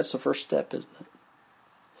God. That's the first step, isn't it?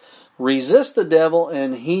 Resist the devil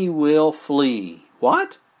and he will flee.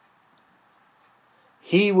 What?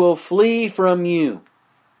 He will flee from you.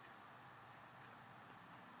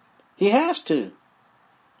 He has to.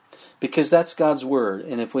 Because that's God's word.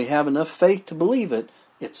 And if we have enough faith to believe it,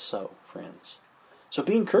 it's so, friends. So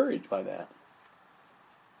be encouraged by that.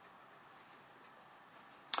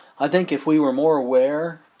 I think if we were more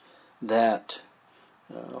aware that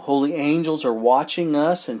holy angels are watching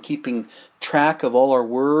us and keeping track of all our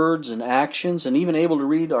words and actions and even able to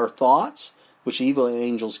read our thoughts, which evil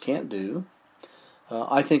angels can't do,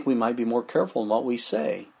 I think we might be more careful in what we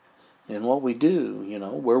say and what we do,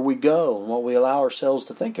 where we go and what we allow ourselves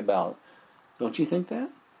to think about. Don't you think that?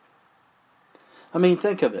 I mean,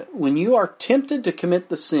 think of it. When you are tempted to commit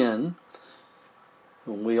the sin,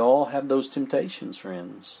 we all have those temptations,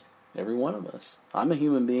 friends. Every one of us. I'm a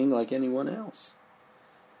human being like anyone else.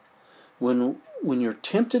 When you're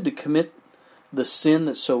tempted to commit the sin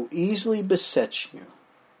that so easily besets you,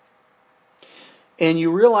 and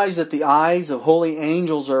you realize that the eyes of holy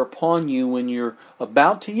angels are upon you when you're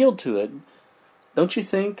about to yield to it, don't you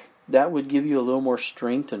think that would give you a little more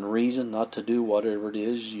strength and reason not to do whatever it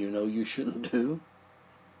is you shouldn't do?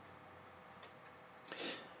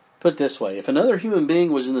 Put it this way, if another human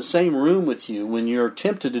being was in the same room with you when you're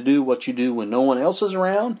tempted to do what you do when no one else is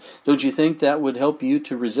around, don't you think that would help you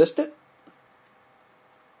to resist it?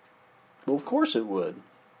 Well, of course it would.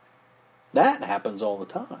 That happens all the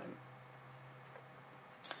time.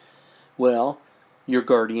 Well, your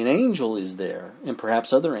guardian angel is there, and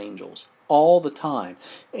perhaps other angels, all the time.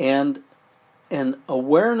 And an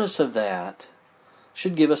awareness of that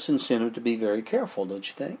should give us incentive to be very careful, don't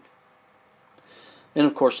you think? And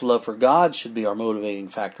of course, love for God should be our motivating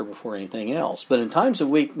factor before anything else. But in times of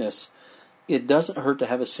weakness, it doesn't hurt to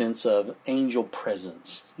have a sense of angel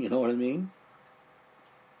presence. You know what I mean?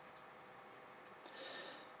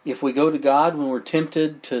 If we go to God when we're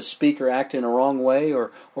tempted to speak or act in a wrong way, or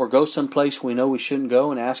go someplace we know we shouldn't go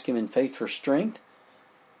and ask Him in faith for strength,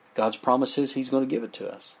 God's promise is He's going to give it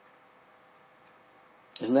to us.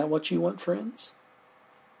 Isn't that what you want, friends?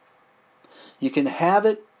 You can have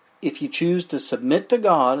it if you choose to submit to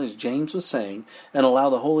God, as James was saying, and allow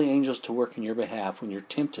the holy angels to work in your behalf when you're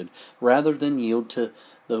tempted, rather than yield to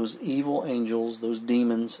those evil angels, those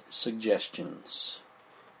demons' suggestions.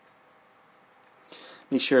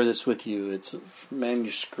 Let me share this with you. It's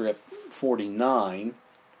manuscript 49,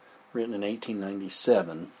 written in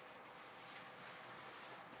 1897.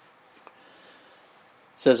 It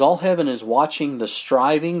says, all heaven is watching the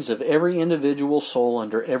strivings of every individual soul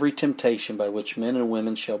under every temptation by which men and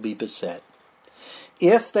women shall be beset.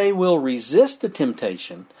 If they will resist the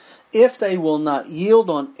temptation, if they will not yield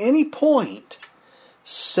on any point,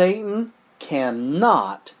 Satan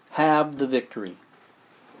cannot have the victory.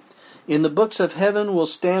 In the books of heaven will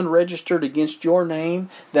stand registered against your name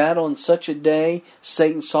that on such a day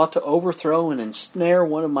Satan sought to overthrow and ensnare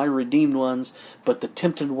one of my redeemed ones, but the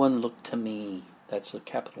tempted one looked to me. That's a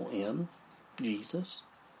capital M, Jesus.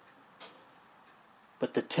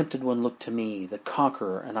 But the tempted one looked to me, the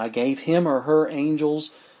conqueror, and I gave him or her angels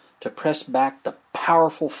to press back the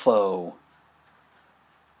powerful foe.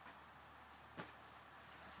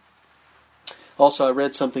 Also, I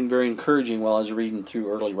read something very encouraging while I was reading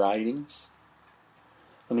through early writings.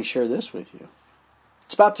 Let me share this with you.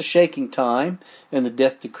 It's about the shaking time and the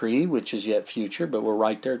death decree, which is yet future, but we're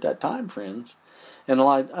right there at that time, friends. And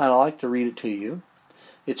I'd like to read it to you.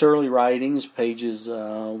 It's early writings, pages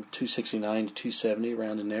 269 to 270,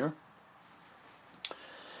 around in there.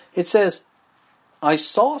 It says, I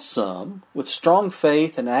saw some with strong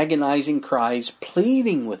faith and agonizing cries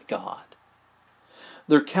pleading with God.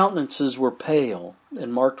 Their countenances were pale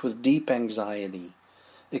and marked with deep anxiety,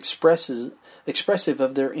 expressive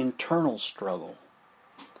of their internal struggle.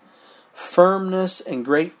 Firmness and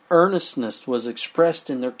great earnestness was expressed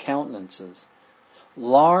in their countenances.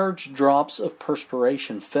 Large drops of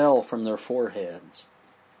perspiration fell from their foreheads.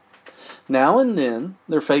 Now and then,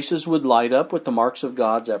 their faces would light up with the marks of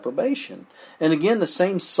God's approbation, and again the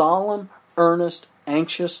same solemn, earnest,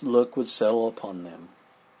 anxious look would settle upon them.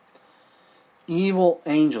 Evil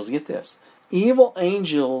angels, get this, evil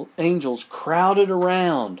angels crowded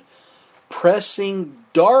around, pressing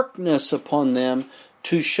darkness upon them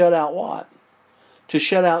to shut out what? To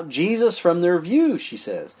shut out Jesus from their view, she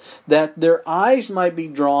says, that their eyes might be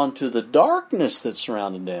drawn to the darkness that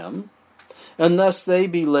surrounded them, and thus they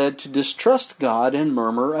be led to distrust God and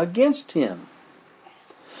murmur against Him.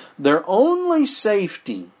 Their only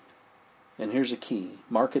safety, and here's a key,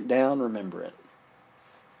 mark it down, remember it.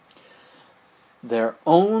 Their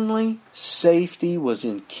only safety was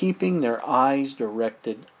in keeping their eyes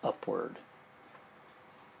directed upward.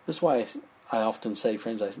 This is why I often say,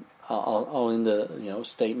 friends, I'll end a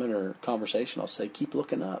statement or conversation, I'll say, keep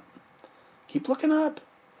looking up. Keep looking up.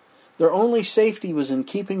 Their only safety was in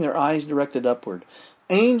keeping their eyes directed upward.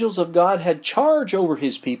 Angels of God had charge over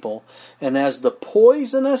His people, and as the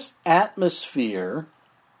poisonous atmosphere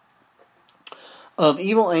of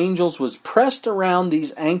evil angels was pressed around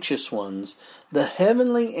these anxious ones, the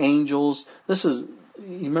heavenly angels, you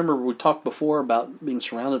remember we talked before about being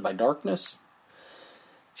surrounded by darkness?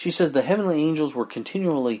 She says the heavenly angels were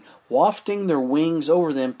continually wafting their wings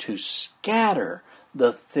over them to scatter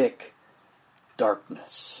the thick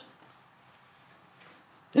darkness.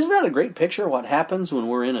 Isn't that a great picture of what happens when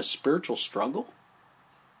we're in a spiritual struggle?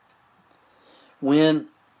 When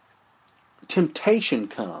temptation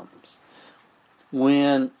comes,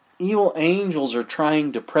 when evil angels are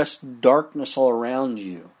trying to press darkness all around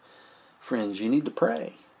you, friends, you need to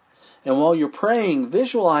pray. And while you're praying,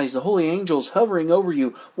 visualize the holy angels hovering over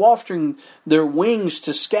you, wafting their wings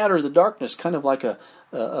to scatter the darkness, kind of like a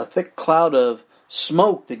thick cloud of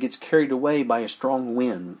smoke that gets carried away by a strong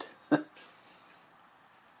wind.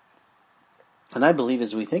 And I believe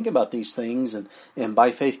as we think about these things and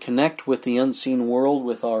by faith connect with the unseen world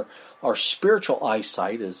with our spiritual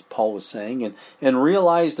eyesight, as Paul was saying, and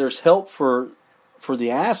realize there's help for the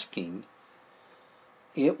asking,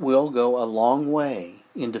 it will go a long way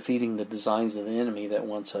in defeating the designs of the enemy that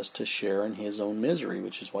wants us to share in his own misery,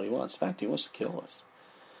 which is what he wants. In fact, he wants to kill us.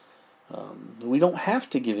 We don't have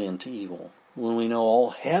to give in to evil when we know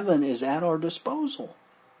all heaven is at our disposal.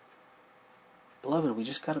 Beloved, we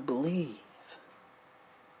just got to believe.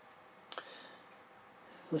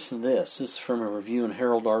 Listen to this. This is from a Review and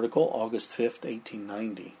Herald article, August 5th,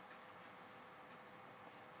 1890.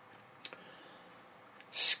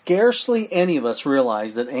 Scarcely any of us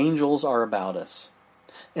realize that angels are about us.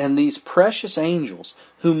 And these precious angels,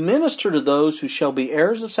 who minister to those who shall be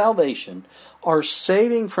heirs of salvation, are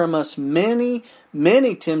saving from us many,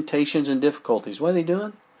 many temptations and difficulties. What are they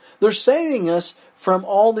doing? They're saving us from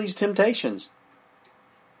all these temptations.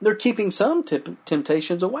 They're keeping some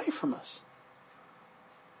temptations away from us.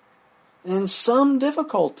 And some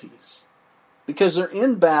difficulties. Because they're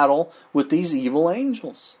in battle with these evil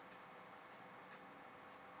angels.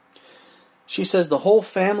 She says the whole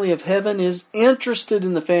family of heaven is interested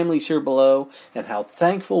in the families here below, and how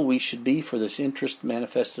thankful we should be for this interest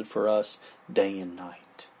manifested for us day and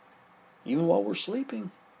night, even while we're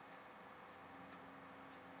sleeping.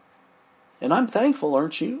 And I'm thankful,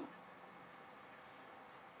 aren't you?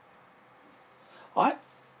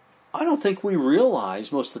 I don't think we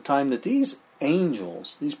realize most of the time that these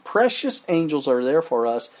angels, these precious angels, are there for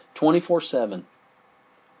us 24/7.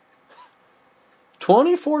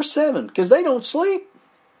 24/7, because they don't sleep.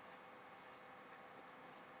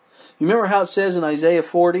 You remember how it says in Isaiah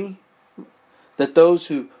 40, that those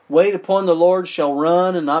who wait upon the Lord shall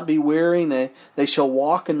run and not be weary, and they shall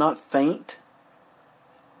walk and not faint.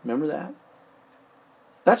 Remember that?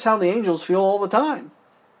 That's how the angels feel all the time.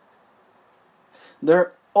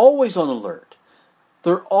 They're always on alert.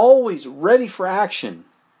 They're always ready for action.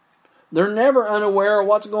 They're never unaware of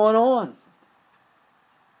what's going on.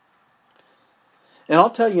 And I'll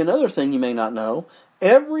tell you another thing you may not know.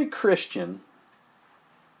 Every Christian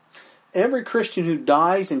who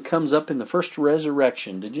dies and comes up in the first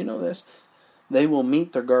resurrection, did you know this? They will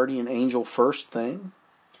meet their guardian angel first thing,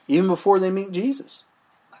 even before they meet Jesus.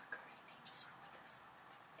 Our guardian angels are with us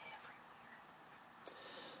everywhere.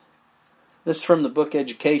 This is from the book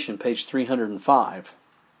Education, page 305.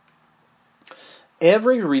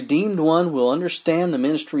 Every redeemed one will understand the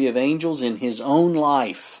ministry of angels in his own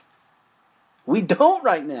life. We don't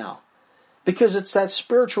right now, because it's that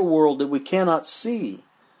spiritual world that we cannot see.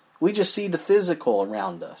 We just see the physical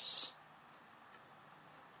around us.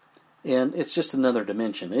 And it's just another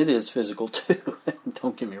dimension. It is physical too.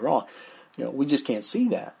 Don't get me wrong. We just can't see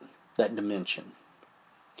that dimension.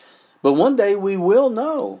 But one day we will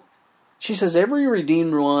know. She says every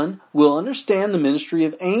redeemed one will understand the ministry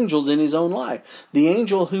of angels in his own life. The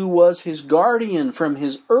angel who was his guardian from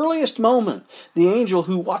his earliest moment. The angel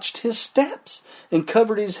who watched his steps and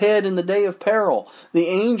covered his head in the day of peril. The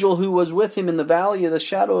angel who was with him in the valley of the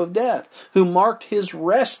shadow of death. Who marked his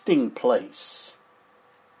resting place.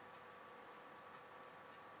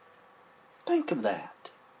 Think of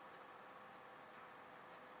that.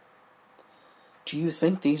 Do you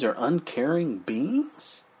think these are uncaring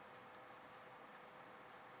beings?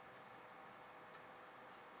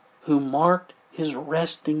 Who marked his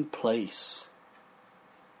resting place.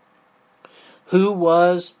 Who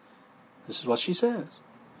was, this is what she says,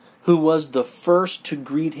 who was the first to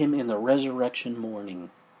greet him in the resurrection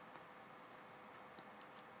morning.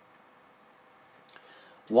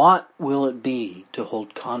 What will it be to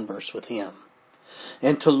hold converse with him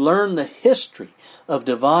and to learn the history of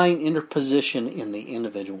divine interposition in the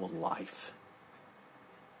individual life?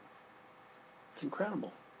 It's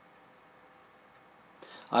incredible.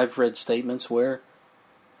 I've read statements where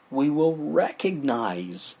we will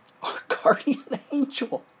recognize our guardian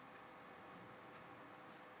angel.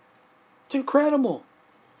 It's incredible.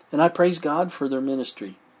 And I praise God for their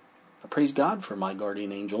ministry. I praise God for my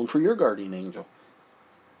guardian angel and for your guardian angel.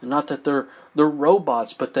 And not that they're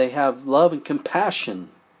robots, but they have love and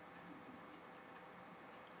compassion.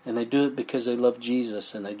 And they do it because they love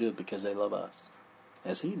Jesus, and they do it because they love us,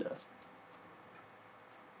 as He does.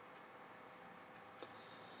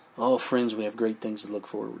 Oh, friends, we have great things to look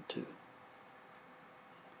forward to.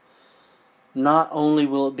 Not only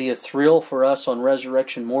will it be a thrill for us on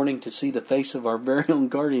resurrection morning to see the face of our very own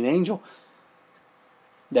guardian angel.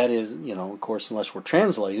 That is, of course, unless we're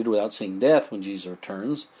translated without seeing death when Jesus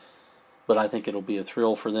returns. But I think it'll be a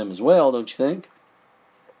thrill for them as well, don't you think?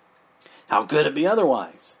 How could it be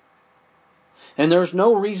otherwise? And there's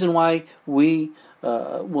no reason why we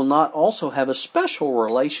will not also have a special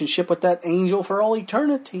relationship with that angel for all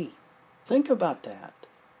eternity. Think about that.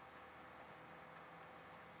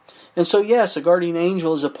 And so, yes, a guardian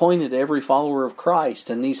angel is appointed to every follower of Christ,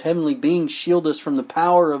 and these heavenly beings shield us from the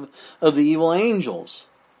power of the evil angels.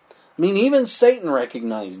 I mean, even Satan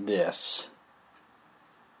recognized this.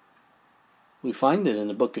 We find it in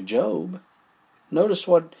the book of Job. Notice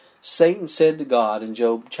what Satan said to God in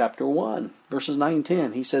Job chapter 1, verses 9 and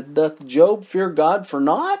 10. He said, "Doth Job fear God for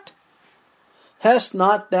naught? Hast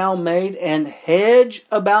not thou made an hedge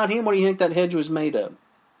about him?" What do you think that hedge was made of?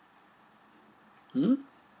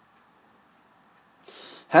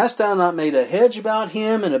 Hast thou not made a hedge about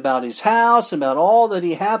him and about his house and about all that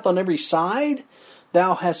he hath on every side?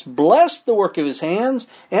 Thou hast blessed the work of his hands,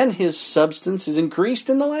 and his substance is increased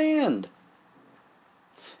in the land.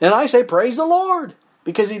 And I say, praise the Lord,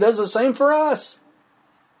 because He does the same for us.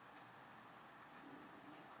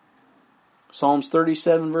 Psalms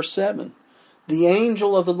 37, verse 7. The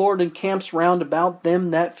angel of the Lord encamps round about them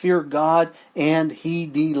that fear God, and He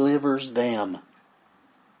delivers them.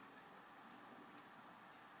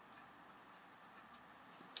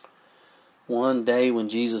 One day when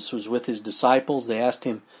Jesus was with His disciples, they asked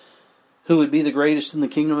Him who would be the greatest in the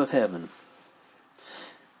kingdom of heaven.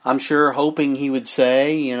 I'm sure hoping He would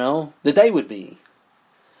say, that they would be.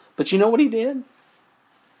 But you know what He did?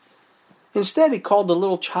 Instead, He called a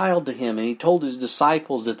little child to Him, and He told His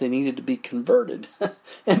disciples that they needed to be converted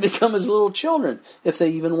and become His little children if they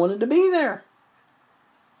even wanted to be there.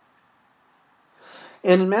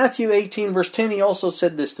 And in Matthew 18, verse 10, He also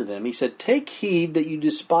said this to them. He said, "Take heed that you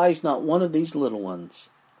despise not one of these little ones.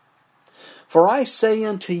 For I say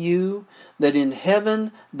unto you that in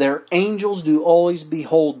heaven their angels do always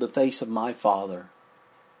behold the face of my Father.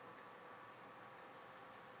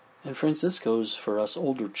 And friends, this goes for us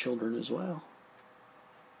older children as well.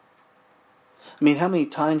 I mean, how many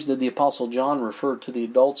times did the Apostle John refer to the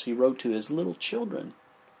adults he wrote to as little children?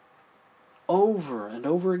 Over and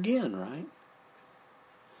over again, right?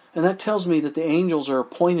 And that tells me that the angels are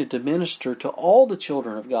appointed to minister to all the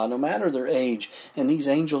children of God, no matter their age. And these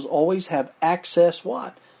angels always have access,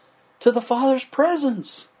 what? To the Father's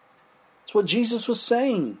presence. That's what Jesus was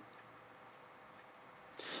saying.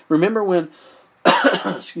 Remember when,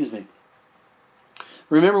 excuse me.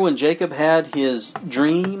 Remember when Jacob had his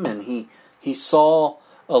dream and he saw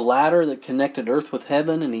a ladder that connected earth with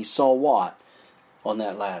heaven, and he saw what on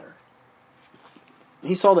that ladder?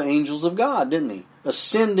 He saw the angels of God, didn't he?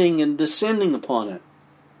 Ascending and descending upon it.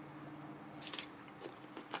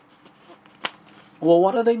 Well,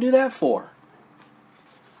 what do they do that for?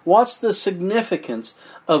 What's the significance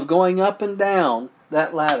of going up and down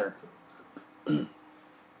that ladder?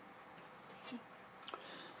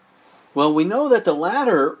 Well, we know that the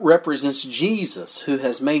ladder represents Jesus, who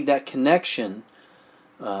has made that connection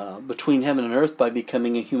between heaven and earth by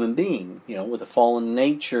becoming a human being, with a fallen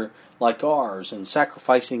nature like ours and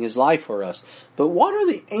sacrificing his life for us. But what are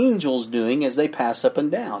the angels doing as they pass up and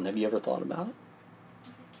down? Have you ever thought about it?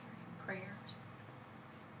 Prayers.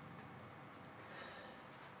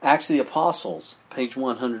 Acts of the Apostles, page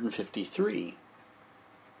 153.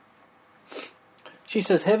 She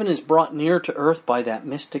says, heaven is brought near to earth by that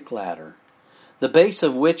mystic ladder, the base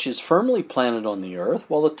of which is firmly planted on the earth,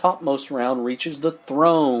 while the topmost round reaches the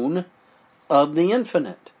throne of the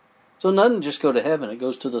infinite. So it doesn't just go to heaven, it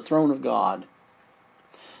goes to the throne of God.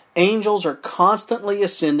 Angels are constantly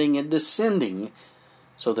ascending and descending.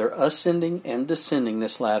 So they're ascending and descending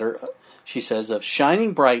this ladder, she says, of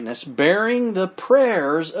shining brightness, bearing the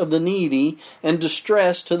prayers of the needy and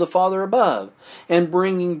distressed to the Father above, and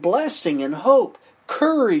bringing blessing and hope,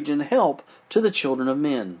 courage and help to the children of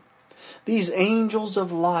men. These angels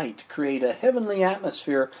of light create a heavenly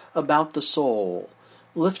atmosphere about the soul,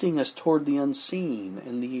 lifting us toward the unseen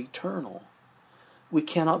and the eternal. We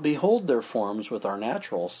cannot behold their forms with our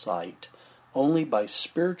natural sight. Only by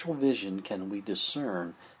spiritual vision can we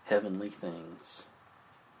discern heavenly things.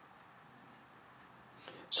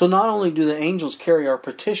 So not only do the angels carry our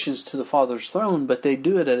petitions to the Father's throne, but they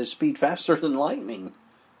do it at a speed faster than lightning.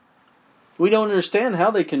 We don't understand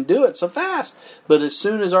how they can do it so fast. But as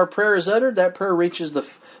soon as our prayer is uttered, that prayer reaches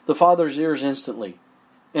the Father's ears instantly.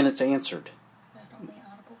 And it's answered.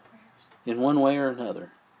 In one way or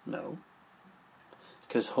another? No.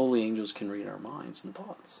 Because holy angels can read our minds and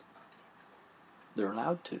thoughts. They're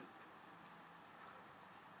allowed to.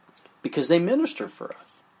 Because they minister for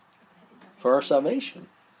us. For our salvation.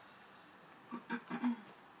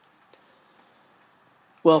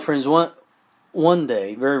 Well, friends, one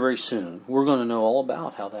day, very, very soon, we're going to know all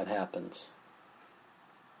about how that happens.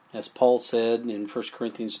 As Paul said in 1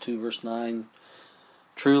 Corinthians 2, verse 9,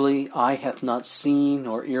 truly, eye hath not seen,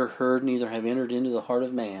 nor ear heard, neither have entered into the heart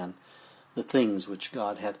of man the things which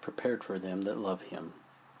God hath prepared for them that love him.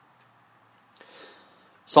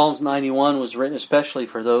 Psalms 91 was written especially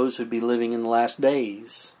for those who be living in the last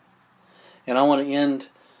days. And I want to end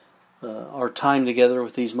our time together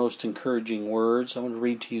with these most encouraging words. I want to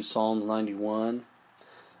read to you Psalms 91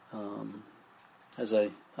 as I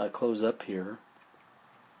close up here.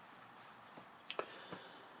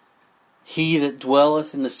 He that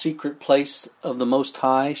dwelleth in the secret place of the Most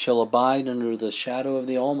High shall abide under the shadow of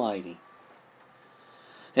the Almighty.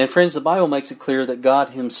 And friends, the Bible makes it clear that God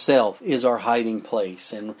Himself is our hiding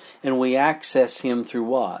place. And we access Him through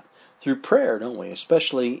what? Through prayer, don't we?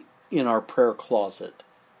 Especially in our prayer closet.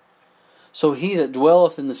 So he that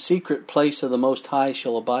dwelleth in the secret place of the Most High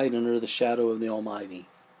shall abide under the shadow of the Almighty.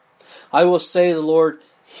 I will say the Lord,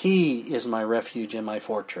 He is my refuge and my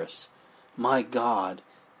fortress. My God,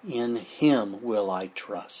 in Him will I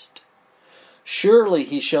trust. Surely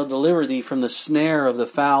He shall deliver thee from the snare of the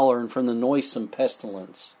fowler and from the noisome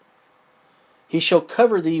pestilence. He shall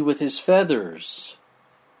cover thee with His feathers.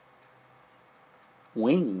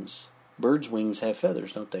 Wings. Birds' wings have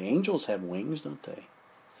feathers, don't they? Angels have wings, don't they?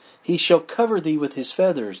 He shall cover thee with His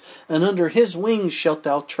feathers, and under His wings shalt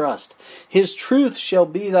thou trust. His truth shall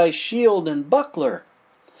be thy shield and buckler.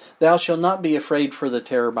 Thou shalt not be afraid for the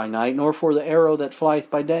terror by night, nor for the arrow that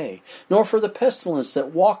flieth by day, nor for the pestilence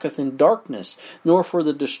that walketh in darkness, nor for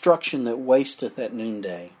the destruction that wasteth at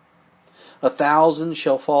noonday. 1,000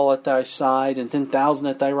 shall fall at thy side, and 10,000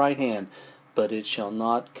 at thy right hand, but it shall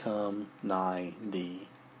not come nigh thee.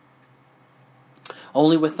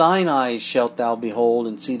 Only with thine eyes shalt thou behold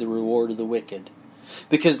and see the reward of the wicked.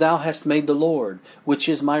 Because thou hast made the Lord, which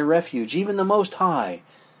is my refuge, even the Most High,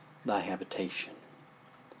 thy habitation.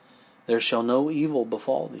 There shall no evil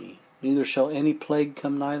befall thee, neither shall any plague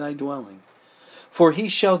come nigh thy dwelling. For he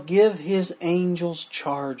shall give his angels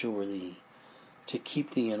charge over thee, to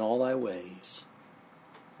keep thee in all thy ways.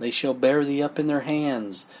 They shall bear thee up in their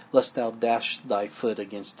hands, lest thou dash thy foot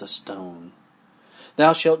against a stone.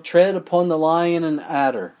 Thou shalt tread upon the lion and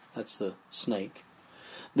adder, that's the snake.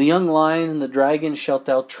 The young lion and the dragon shalt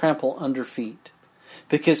thou trample under feet.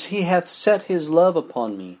 Because he hath set his love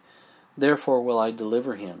upon me, therefore will I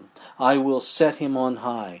deliver him. I will set him on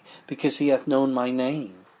high, because he hath known my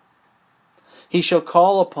name. He shall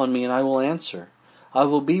call upon me, and I will answer. I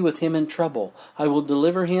will be with him in trouble. I will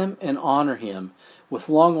deliver him and honor him. With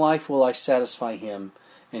long life will I satisfy him,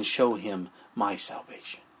 and show him my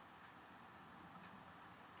salvation.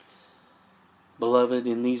 Beloved,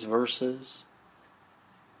 in these verses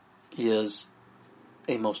is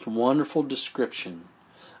a most wonderful description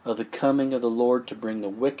of the coming of the Lord to bring the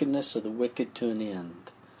wickedness of the wicked to an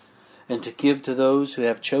end, and to give to those who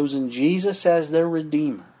have chosen Jesus as their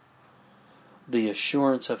Redeemer the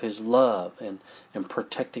assurance of his love and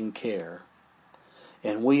protecting care.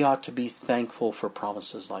 And we ought to be thankful for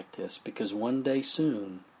promises like this, because one day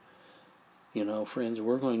soon, friends,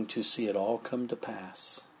 we're going to see it all come to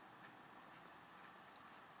pass.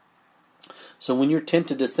 So when you're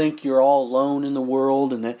tempted to think you're all alone in the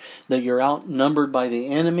world and that you're outnumbered by the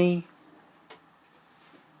enemy,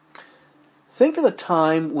 think of the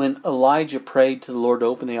time when Elijah prayed to the Lord to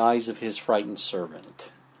open the eyes of his frightened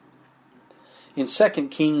servant. In 2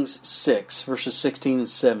 Kings 6, verses 16 and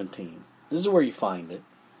 17. This is where you find it.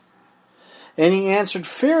 And he answered,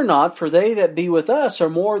 Fear not, for they that be with us are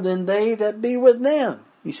more than they that be with them.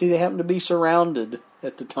 You see, they happened to be surrounded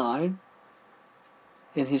at the time.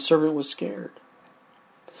 And his servant was scared.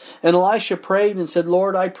 And Elisha prayed and said,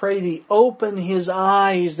 Lord, I pray thee, open his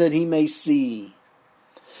eyes that he may see.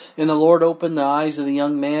 And the Lord opened the eyes of the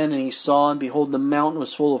young man, and he saw, and behold, the mountain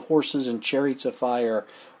was full of horses and chariots of fire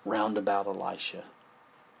round about Elisha.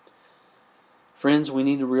 Friends, we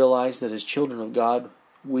need to realize that as children of God,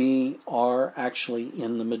 we are actually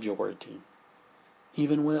in the majority,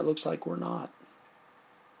 even when it looks like we're not.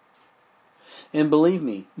 And believe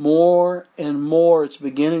me, more and more it's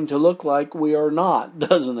beginning to look like we are not,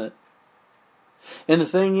 doesn't it? And the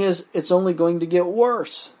thing is, it's only going to get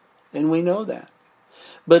worse, and we know that.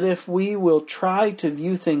 But if we will try to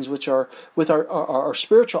view things which are with our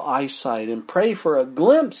spiritual eyesight and pray for a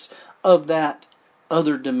glimpse of that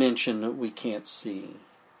other dimension that we can't see,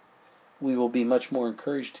 we will be much more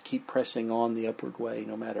encouraged to keep pressing on the upward way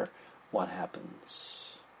no matter what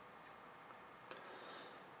happens.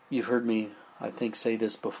 You've heard me, I think, say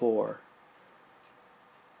this before.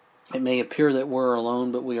 It may appear that we're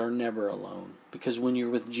alone, but we are never alone. Because when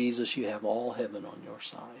you're with Jesus, you have all heaven on your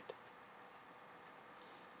side.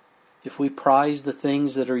 If we prize the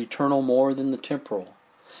things that are eternal more than the temporal,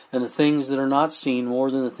 and the things that are not seen more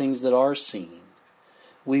than the things that are seen,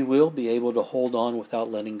 we will be able to hold on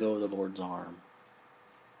without letting go of the Lord's arm.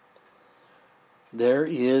 There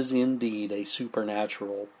is indeed a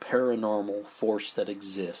supernatural, paranormal force that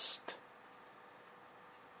exists.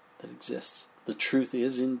 The truth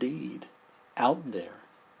is indeed out there,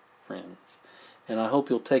 friends. And I hope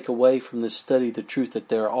you'll take away from this study the truth that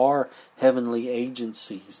there are heavenly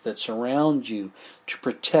agencies that surround you to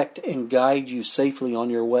protect and guide you safely on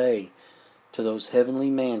your way to those heavenly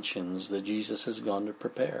mansions that Jesus has gone to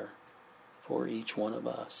prepare for each one of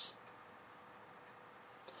us.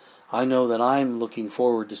 I know that I'm looking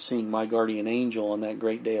forward to seeing my guardian angel on that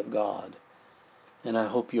great day of God. And I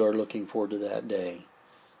hope you are looking forward to that day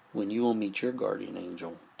when you will meet your guardian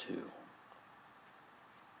angel too.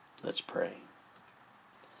 Let's pray.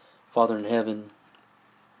 Father in heaven,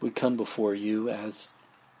 we come before you as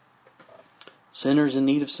sinners in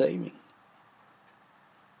need of saving.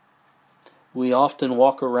 We often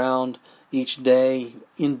walk around each day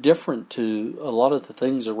indifferent to a lot of the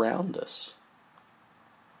things around us.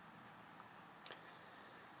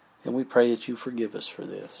 And we pray that you forgive us for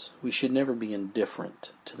this. We should never be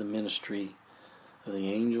indifferent to the ministry of the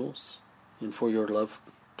angels and for your love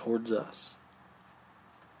towards us.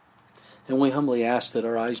 And we humbly ask that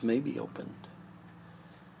our eyes may be opened.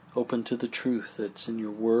 Open to the truth that's in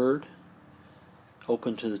your word.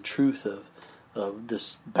 Open to the truth of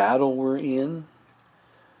this battle we're in.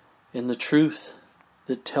 And the truth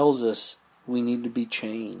that tells us we need to be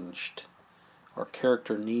changed. Our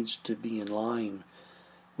character needs to be in line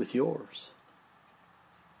with yours.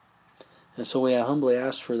 And so we humbly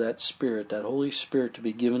ask for that Spirit, that Holy Spirit, to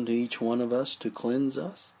be given to each one of us to cleanse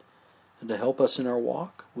us and to help us in our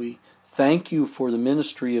walk. We Thank you for the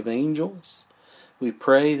ministry of angels. We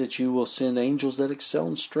pray that you will send angels that excel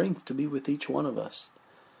in strength to be with each one of us,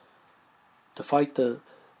 to fight the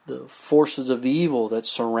forces of evil that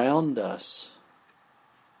surround us.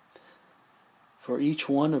 For each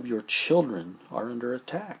one of your children are under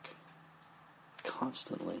attack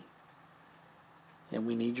constantly, and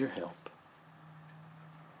we need your help.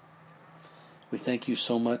 We thank you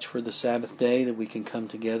so much for the Sabbath day, that we can come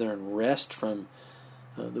together and rest from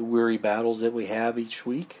the weary battles that we have each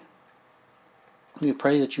week. We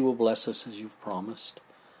pray that you will bless us as you've promised.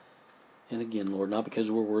 And again, Lord, not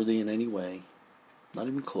because we're worthy in any way, not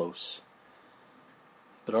even close,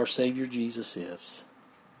 but our Savior Jesus is.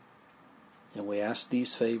 And we ask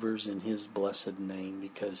these favors in His blessed name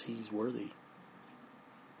because He's worthy.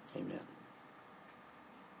 Amen.